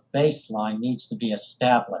foundation or the baseline needs to be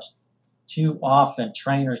established. Too often,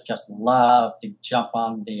 trainers just love to jump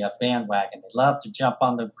on the bandwagon. They love to jump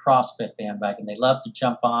on the CrossFit bandwagon. They love to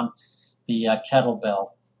jump on the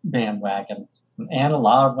kettlebell bandwagon. And a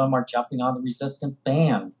lot of them are jumping on the resistance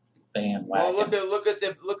bandwagon. Well, look at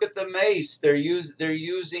the mace. They're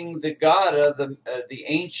using the gada, the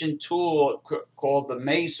ancient tool called the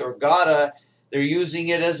mace or gada. They're using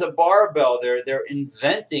it as a barbell. They're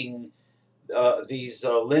inventing these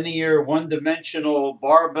linear, one-dimensional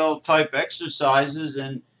barbell-type exercises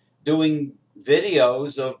and doing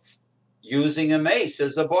videos of using a mace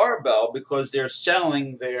as a barbell because they're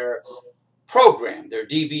selling their program, their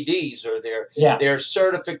DVDs or their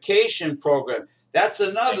certification program. That's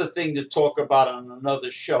another thing to talk about on another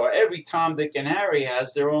show. Every Tom, Dick, and Harry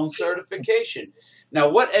has their own certification. Now,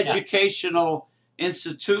 what educational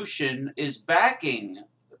institution is backing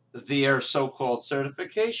their so-called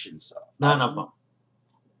certifications? None of them.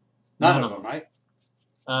 None of them, right?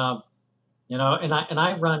 And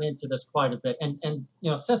I run into this quite a bit. And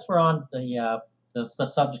since we're on the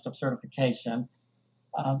subject of certification,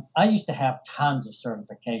 I used to have tons of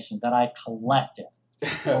certifications that I collected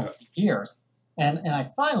over the years. And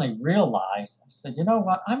I finally realized, I said, you know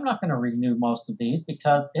what, I'm not going to renew most of these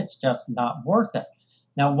because it's just not worth it.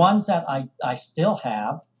 Now, ones that I still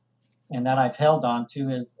have and that I've held on to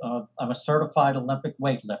is I'm a certified Olympic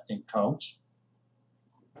weightlifting coach.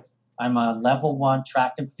 I'm a level 1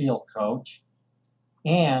 track and field coach.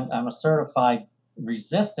 And I'm a certified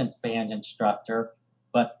resistance band instructor,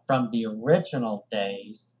 but from the original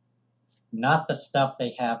days, not the stuff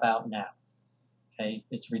they have out now. Okay,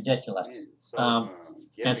 it's ridiculous.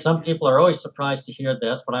 And some people are always surprised to hear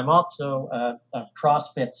this, but I'm also a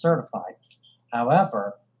CrossFit certified.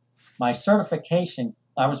 However, my certification,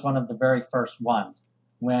 I was one of the very first ones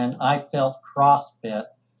when I felt CrossFit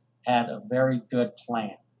had a very good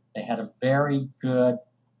plan. They had a very good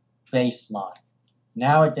baseline.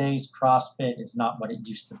 Nowadays, CrossFit is not what it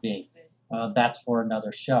used to be. That's for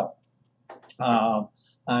another show.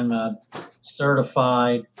 I'm a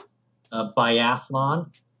certified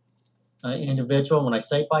biathlon individual. When I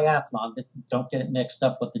say biathlon, don't get it mixed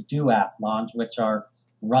up with the duathlons, which are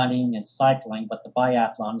running and cycling, but the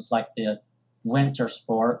biathlon is like the winter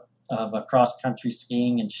sport of cross-country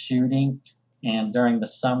skiing and shooting. And during the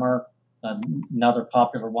summer, another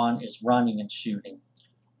popular one is running and shooting.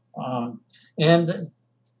 And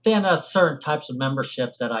then certain types of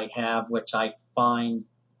memberships that I have, which I find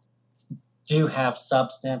do have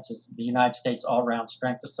substance, is the United States All-Round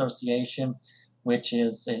Strength Association, which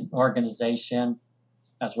is an organization,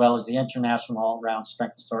 as well as the International All-Round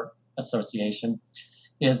Strength Association,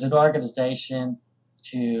 is an organization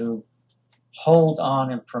to hold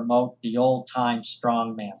on and promote the old-time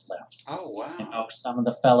strongman lifts. Oh, wow. You know, some of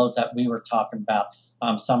the fellows that we were talking about,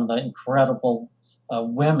 some of the incredible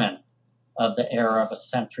women of the era of a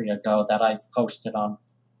century ago that I posted on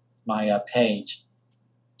my page.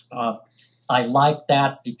 I like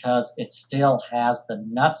that because it still has the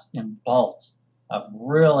nuts and bolts of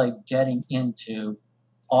really getting into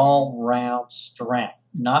all-round strength,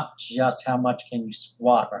 not just how much can you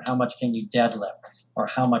squat or how much can you deadlift or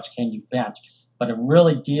how much can you bench, but it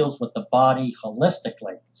really deals with the body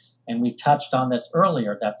holistically. And we touched on this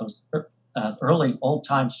earlier, that those early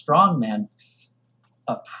old-time strongmen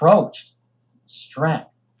approached strength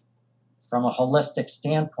from a holistic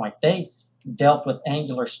standpoint. They dealt with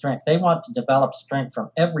angular strength. They want to develop strength from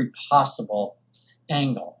every possible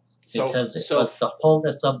angle because it was the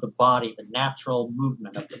wholeness of the body, the natural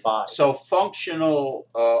movement of the body. So functional,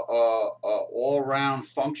 all-round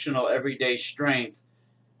functional everyday strength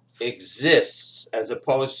exists, as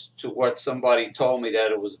opposed to what somebody told me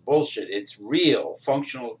that it was bullshit. It's real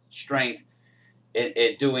functional strength.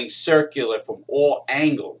 It doing circular from all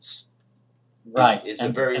angles. Right. It's a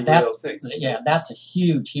very real thing. Yeah, that's a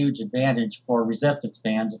huge advantage for resistance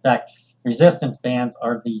bands. In fact, resistance bands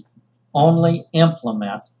are the only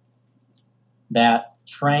implement that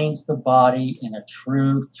trains the body in a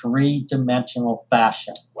true three-dimensional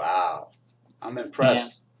fashion. Wow. I'm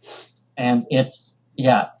impressed. And it's,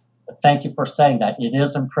 yeah, thank you for saying that. It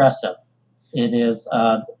is impressive. It is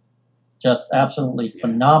just absolutely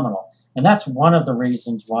phenomenal. And that's one of the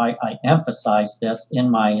reasons why I emphasize this in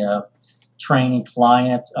my training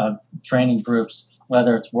clients, training groups,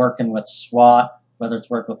 whether it's working with SWAT, whether it's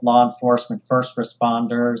working with law enforcement, first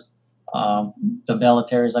responders, the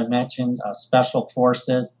military, as I mentioned, special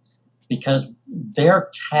forces, because their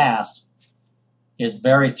task is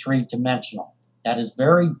very three-dimensional. That is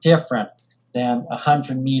very different than a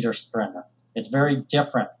 100-meter sprinter. It's very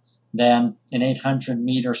different than an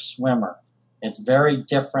 800-meter swimmer. It's very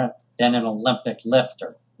different than an Olympic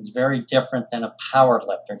lifter. It's very different than a power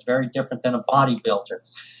lifter. It's very different than a bodybuilder.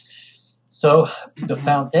 So the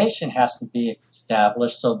foundation has to be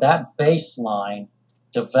established so that baseline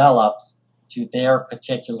develops to their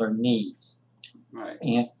particular needs. Right.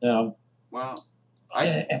 And well,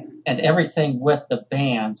 and everything with the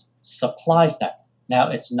bands supplies that. Now,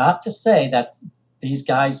 it's not to say that these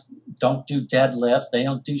guys don't do deadlifts, they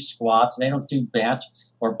don't do squats, they don't do bench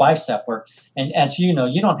or bicep work. And as you know,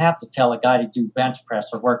 you don't have to tell a guy to do bench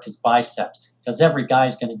press or work his biceps, because every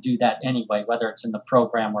guy's going to do that anyway, whether it's in the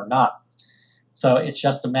program or not. So it's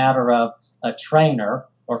just a matter of a trainer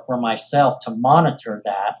or for myself to monitor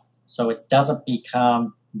that so it doesn't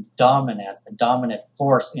become a dominant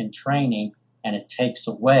force in training, and it takes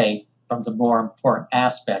away from the more important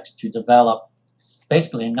aspects to develop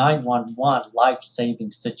basically a 911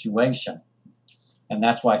 life-saving situation. And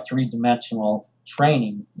that's why three-dimensional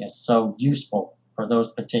training is so useful for those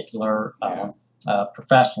particular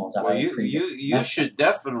professionals. That you should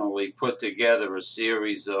definitely put together a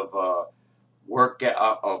series of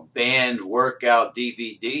band workout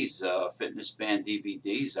DVDs, fitness band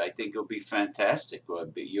DVDs. I think it'll be fantastic.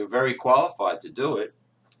 You're very qualified to do it.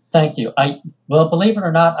 Thank you. Well, believe it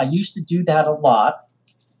or not, I used to do that a lot.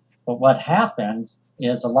 But what happens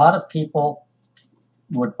is a lot of people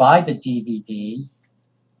would buy the DVDs,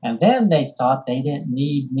 and then they thought they didn't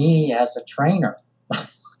need me as a trainer.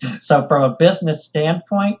 So from a business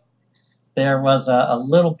standpoint, there was a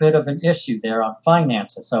little bit of an issue there on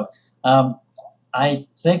finances. So I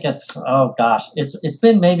think it's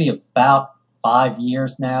been maybe about 5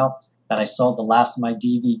 years now that I sold the last of my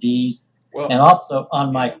DVDs. Well, and also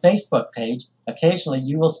on my Facebook page, occasionally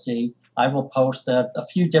you will see I will post a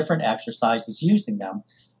few different exercises using them.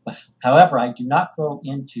 However, I do not go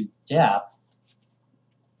into depth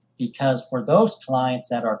because for those clients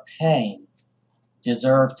that are paying,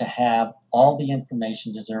 deserve to have all the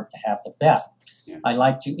information, deserve to have the best. Yeah. I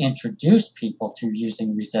like to introduce people to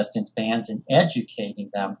using resistance bands and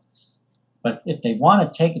educating them. But if they want to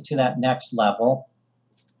take it to that next level,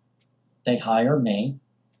 they hire me.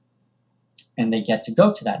 And they get to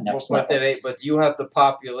go to that next level. But you have the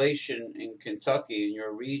population in Kentucky, in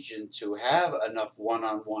your region, to have enough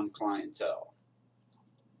one-on-one clientele.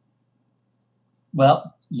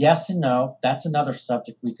 Well, yes and no. That's another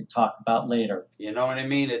subject we could talk about later. You know what I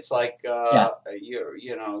mean? It's like you have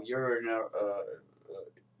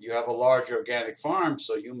a large organic farm,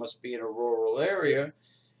 so you must be in a rural area.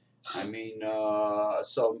 I mean,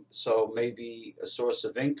 so maybe a source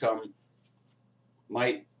of income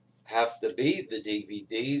might have to be the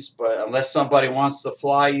DVDs, but unless somebody wants to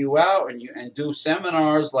fly you out and do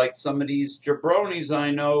seminars like some of these jabronis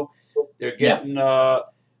I know, they're getting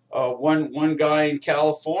one guy in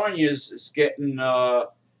California is getting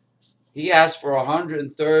he asked for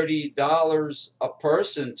 $130 a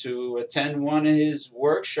person to attend one of his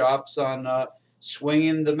workshops on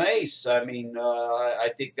swinging the mace. I mean, I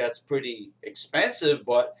think that's pretty expensive,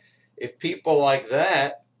 but if people like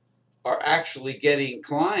that are actually getting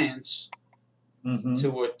clients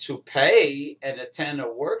to pay and attend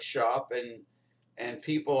a workshop, and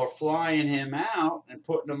people are flying him out and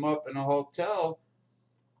putting him up in a hotel,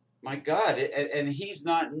 my God, and he's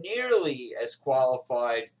not nearly as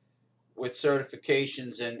qualified with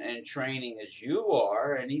certifications and training as you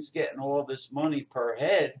are, and he's getting all this money per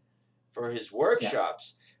head for his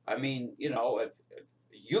workshops. I mean, you know, if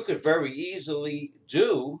you could very easily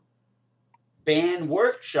do band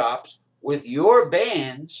workshops with your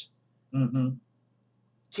bands,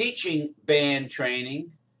 teaching band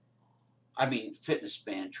training. I mean, fitness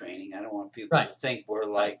band training. I don't want people to think we're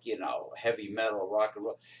like, you know, heavy metal, rock and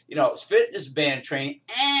roll. You know, it's fitness band training,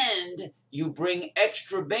 and you bring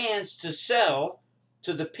extra bands to sell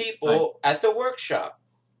to the people at the workshop.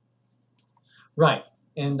 Right.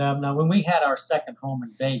 And now when we had our second home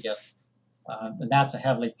in Vegas, and that's a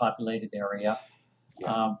heavily populated area,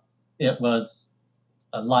 it was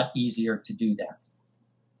a lot easier to do that.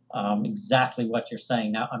 Exactly what you're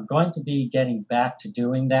saying. Now, I'm going to be getting back to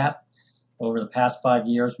doing that. Over the past 5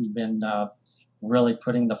 years, we've been really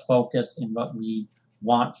putting the focus in what we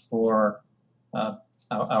want for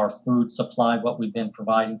our food supply, what we've been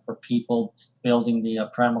providing for people, building the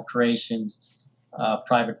Primal Creations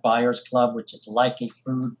Private Buyers Club, which is like a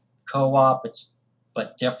food co-op,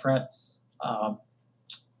 but different.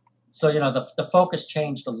 So, you know, the focus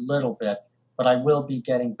changed a little bit, but I will be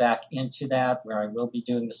getting back into that, where I will be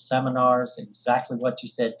doing the seminars, exactly what you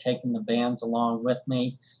said, taking the bands along with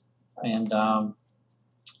me, and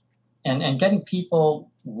getting people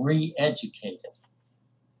re-educated.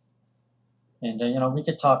 And you know, we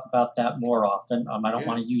could talk about that more often. I don't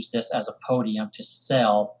want to use this as a podium to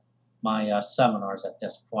sell my seminars at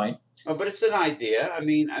this point. Oh, but it's an idea. I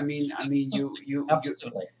mean, you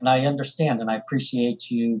absolutely. And I understand, and I appreciate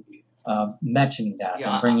you mentioning that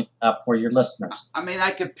and bringing it up for your listeners. I mean, I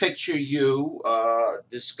could picture you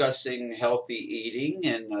discussing healthy eating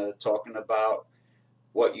and talking about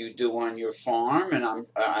what you do on your farm, and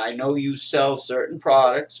I know you sell certain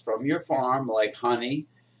products from your farm, like honey,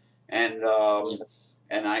 and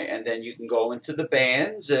then you can go into the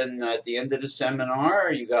bands, and at the end of the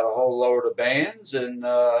seminar, you got a whole load of bands, and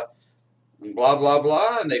blah blah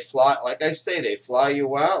blah, and they fly, like I say, they fly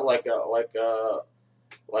you out like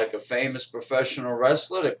a famous professional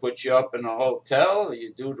wrestler. They put you up in a hotel,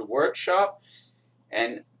 you do the workshop,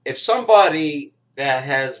 and if somebody that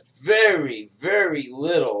has very, very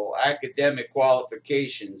little academic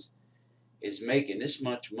qualifications is making this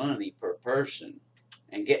much money per person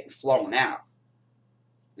and getting flown out,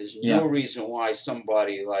 there's no reason why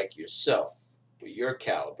somebody like yourself, with your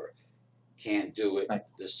caliber, can't do it.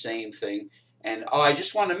 The same thing. And I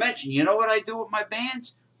just want to mention, you know what I do with my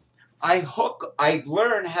bands? I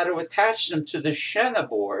learn how to attach them to the Shena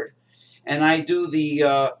board, and I do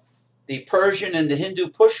the Persian and the Hindu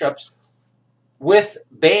push-ups with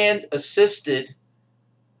band-assisted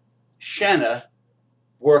Shena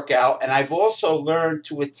workout, and I've also learned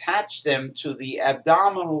to attach them to the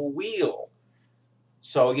abdominal wheel.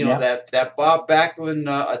 So, you know, that Bob Backlund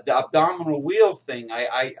abdominal wheel thing,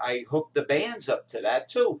 I hook the bands up to that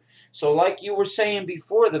too. So like you were saying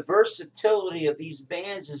before, the versatility of these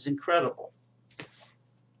bands is incredible.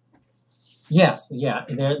 Yes,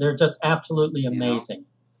 they're just absolutely amazing.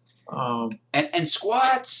 You know? And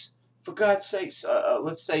squats, for God's sakes,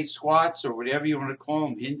 let's say squats or whatever you want to call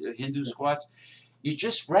them, Hindu squats, you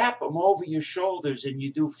just wrap them over your shoulders and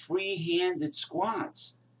you do free-handed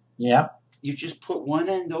squats. Yeah. You just put one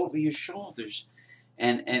end over your shoulders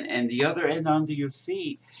and the other end under your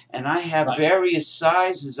feet. And I have various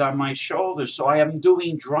sizes on my shoulders, so I am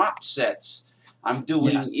doing drop sets. I'm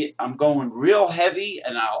going real heavy,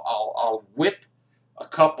 and I'll whip a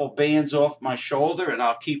couple bands off my shoulder, and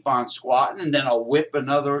I'll keep on squatting, and then I'll whip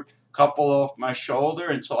another couple off my shoulder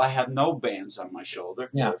until I have no bands on my shoulder.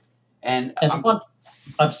 Yeah. And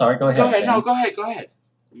I'm sorry, go ahead. Go ahead. No, go ahead.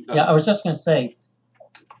 Yeah, I was just going to say,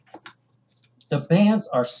 the bands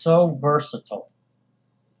are so versatile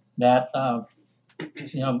that,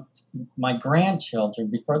 you know, my grandchildren,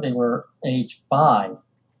 before they were age 5,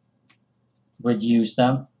 would use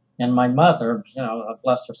them. And my mother, you know,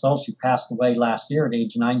 bless her soul, she passed away last year at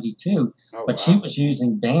age 92. But she was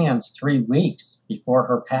using bands 3 weeks before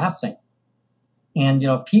her passing. And, you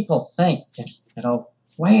know, people think, you know,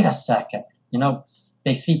 wait a second, you know,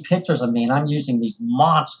 they see pictures of me, and I'm using these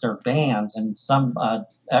monster bands, and some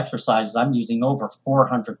exercises I'm using over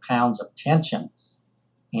 400 pounds of tension,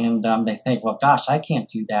 and they think, well, gosh, I can't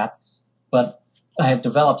do that. But I have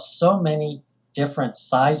developed so many different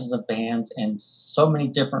sizes of bands and so many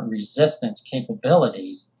different resistance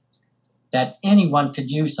capabilities that anyone could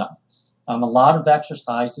use them. A lot of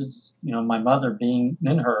exercises, my mother being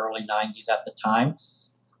in her early 90s at the time,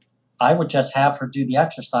 I would just have her do the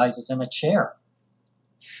exercises in a chair.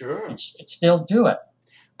 Sure. And she'd still do it.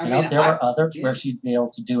 There were others yeah. where she'd be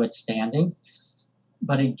able to do it standing.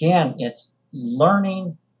 But again, it's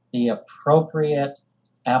learning the appropriate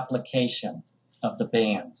application of the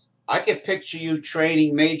bands. I can picture you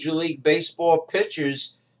training Major League Baseball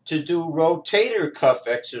pitchers to do rotator cuff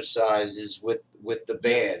exercises with the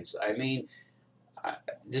bands. I mean,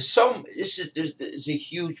 there's a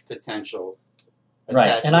huge potential.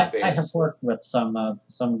 Right, and I have worked with some of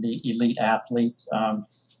the elite athletes.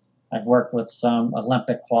 I've worked with some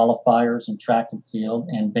Olympic qualifiers in track and field,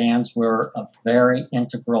 and bands were a very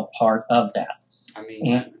integral part of that. I mean,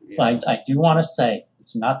 and I do want to say,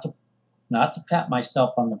 it's not to pat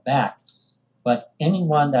myself on the back, but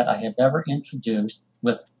anyone that I have ever introduced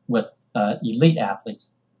with elite athletes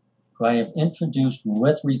who I have introduced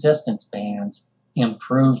with resistance bands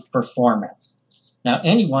improved performance. Now,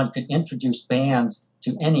 anyone could introduce bands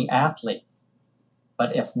to any athlete,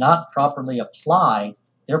 but if not properly applied,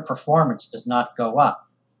 their performance does not go up.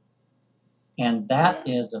 And that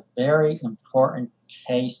is a very important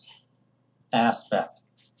case aspect.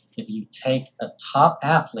 If you take a top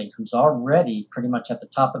athlete who's already pretty much at the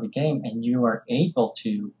top of the game and you are able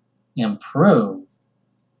to improve,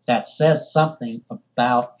 that says something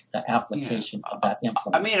about the application of that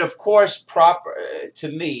implement. I mean, of course, proper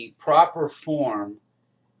form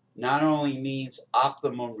not only means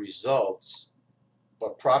optimum results,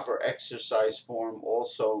 but proper exercise form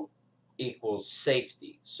also equals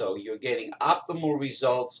safety. So you're getting optimal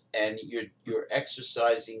results and you're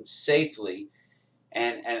exercising safely.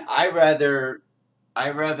 And I rather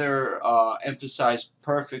emphasize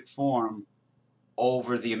perfect form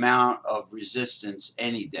over the amount of resistance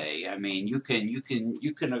any day. I mean, you can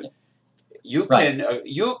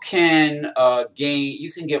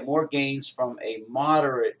get more gains from a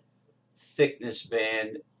moderate thickness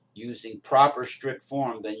band using proper strict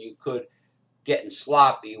form than you could getting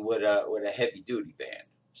sloppy with a heavy duty band.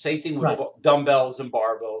 Same thing with dumbbells and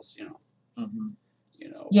barbells, Mm-hmm.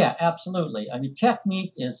 Yeah, absolutely. I mean,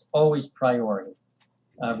 technique is always priority,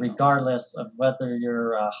 regardless of whether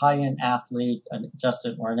you're a high-end athlete,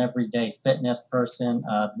 or an everyday fitness person,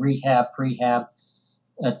 rehab, prehab.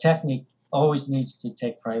 Technique always needs to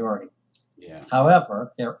take priority. Yeah.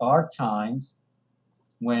 However, there are times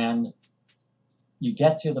when you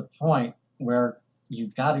get to the point where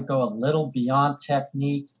you've got to go a little beyond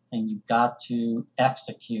technique and you've got to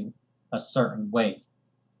execute a certain weight.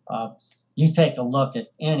 You take a look at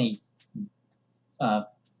any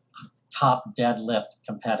top deadlift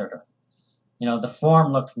competitor. The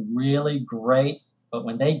form looks really great, but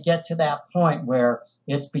when they get to that point where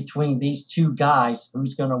it's between these two guys,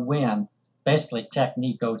 who's going to win, basically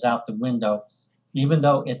technique goes out the window. Even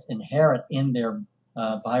though it's inherent in their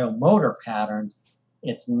biomotor patterns,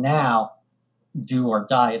 it's now do or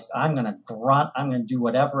die. I'm going to grunt. I'm going to do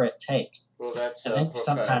whatever it takes. Well, that's and then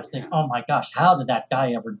sometimes think, oh my gosh, how did that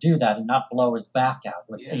guy ever do that and not blow his back out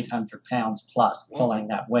with 800 pounds plus pulling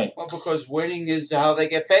that weight? Well, because winning is how they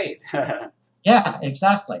get paid. Yeah,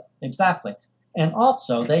 exactly. And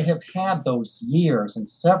also, they have had those years and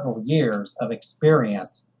several years of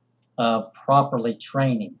experience of properly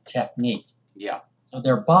training technique. Yeah. So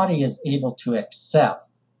their body is able to accept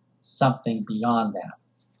something beyond that.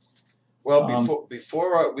 Well,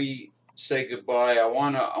 before we say goodbye, I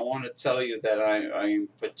wanna tell you that I'm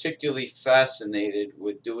particularly fascinated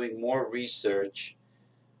with doing more research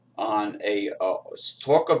on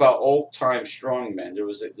talk about old time strongmen.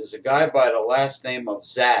 There's a guy by the last name of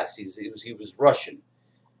Zas. He was Russian.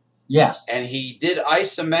 Yes. And he did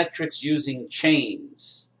isometrics using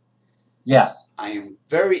chains. Yes. I am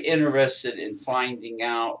very interested in finding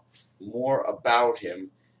out more about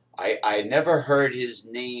him. I never heard his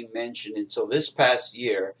name mentioned until this past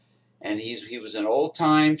year, and he was an old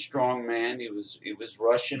time strongman. He was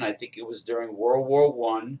Russian. I think it was during World War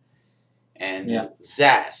I. And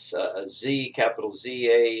Zas, Z, capital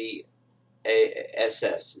Z-A-S-S,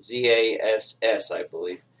 Z-A-S-S, I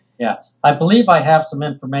believe. Yeah, I believe I have some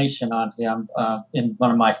information on him in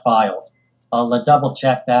one of my files. I'll double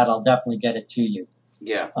check that. I'll definitely get it to you.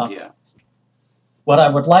 Yeah, yeah. What I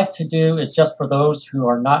would like to do is, just for those who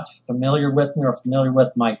are not familiar with me or familiar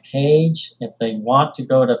with my page, if they want to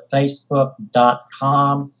go to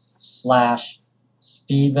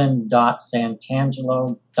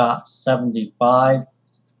facebook.com/Stephen.Santangelo.75,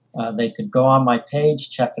 they could go on my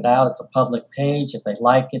page, check it out. It's a public page. If they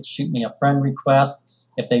like it, shoot me a friend request.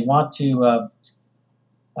 If they want to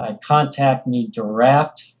contact me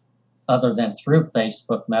direct, other than through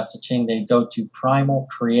Facebook messaging, they go to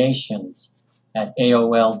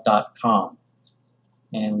primalcreations@AOL.com.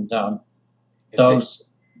 And those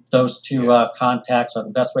two contacts are the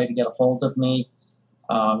best way to get a hold of me.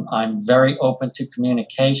 I'm very open to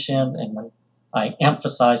communication, and I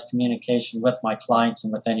emphasize communication with my clients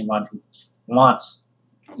and with anyone who wants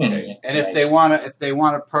any And if they want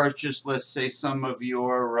to purchase, let's say, some of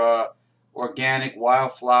your organic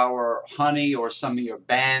wildflower honey or some of your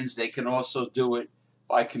bands, they can also do it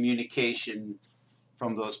by communication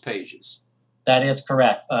from those pages. That is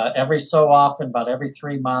correct. Every so often, about every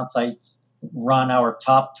 3 months, I run our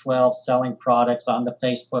top 12 selling products on the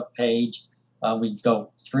Facebook page. We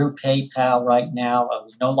go through PayPal right now.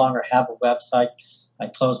 We no longer have a website. I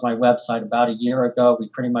closed my website about a year ago. We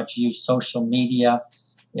pretty much use social media.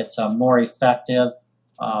 It's more effective.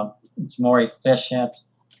 It's more efficient.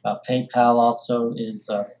 PayPal also is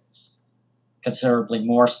considerably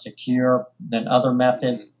more secure than other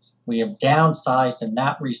methods. We have downsized in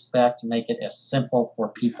that respect to make it as simple for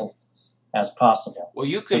people as possible. Well,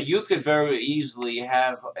 you could very easily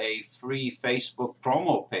have a free Facebook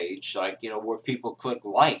promo page, like, where people click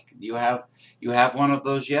like. You have one of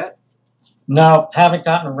those yet? No, haven't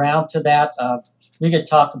gotten around to that. We could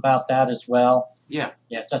talk about that as well. Yeah.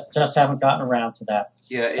 Yeah, just haven't gotten around to that.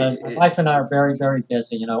 Yeah. My wife and I are very, very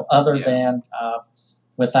busy, other than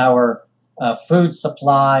with our food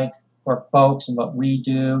supply for folks and what we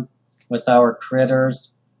do with our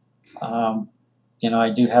critters. I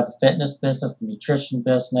do have the fitness business, the nutrition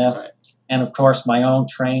business, right, and of course my own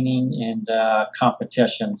training and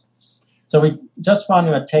competitions. So we just want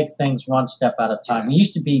to take things one step at a time. We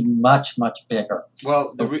used to be much, much bigger.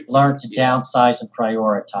 Well, we learned to downsize and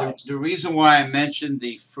prioritize. The reason why I mentioned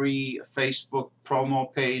the free Facebook promo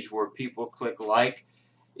page where people click like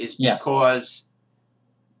is because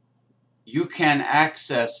you can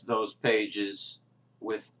access those pages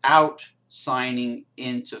without signing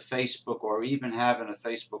into Facebook or even having a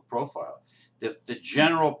Facebook profile. The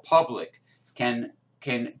general public can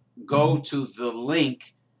go to the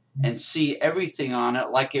link and see everything on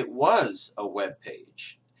it like it was a web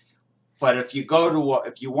page. But if you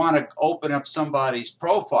if you want to open up somebody's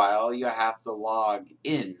profile, you have to log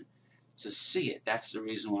in to see it. That's the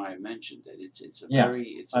reason why I mentioned it.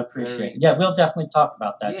 I appreciate it. Yeah, we'll definitely talk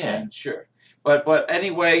about that. Yeah, James. Sure. But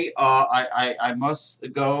anyway, I must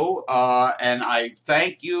go, and I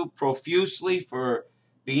thank you profusely for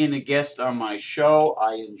being a guest on my show.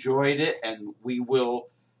 I enjoyed it, and we will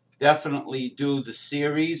definitely do the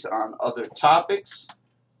series on other topics.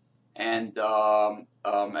 And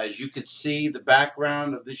as you can see, the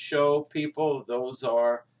background of the show, people, those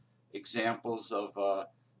are examples of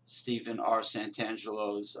Stephen R.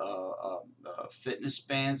 Santangelo's fitness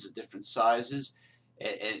bands of different sizes.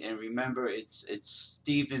 And remember, it's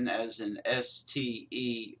Stephen as in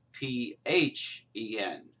STEPHEN,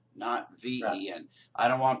 not VEN. Right. I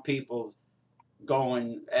don't want people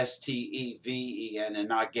going STEVEN and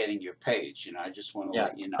not getting your page. I just want to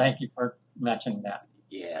let you know. Thank you for mentioning that.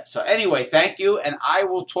 Yeah. So anyway, thank you, and I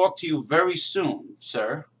will talk to you very soon,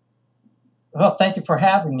 sir. Well, thank you for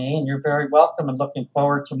having me, and you're very welcome, and looking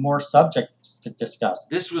forward to more subjects to discuss.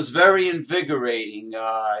 This was very invigorating.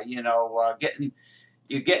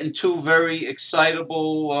 You're getting two very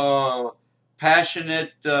excitable,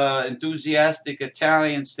 passionate, enthusiastic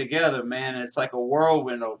Italians together, man. And it's like a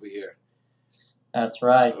whirlwind over here. That's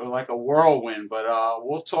right. Like a whirlwind, but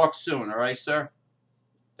we'll talk soon. All right, sir?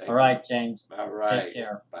 All right, James. All right. Take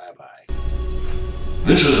care. Bye-bye.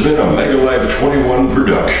 This has been a Mega Life 21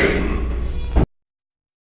 production.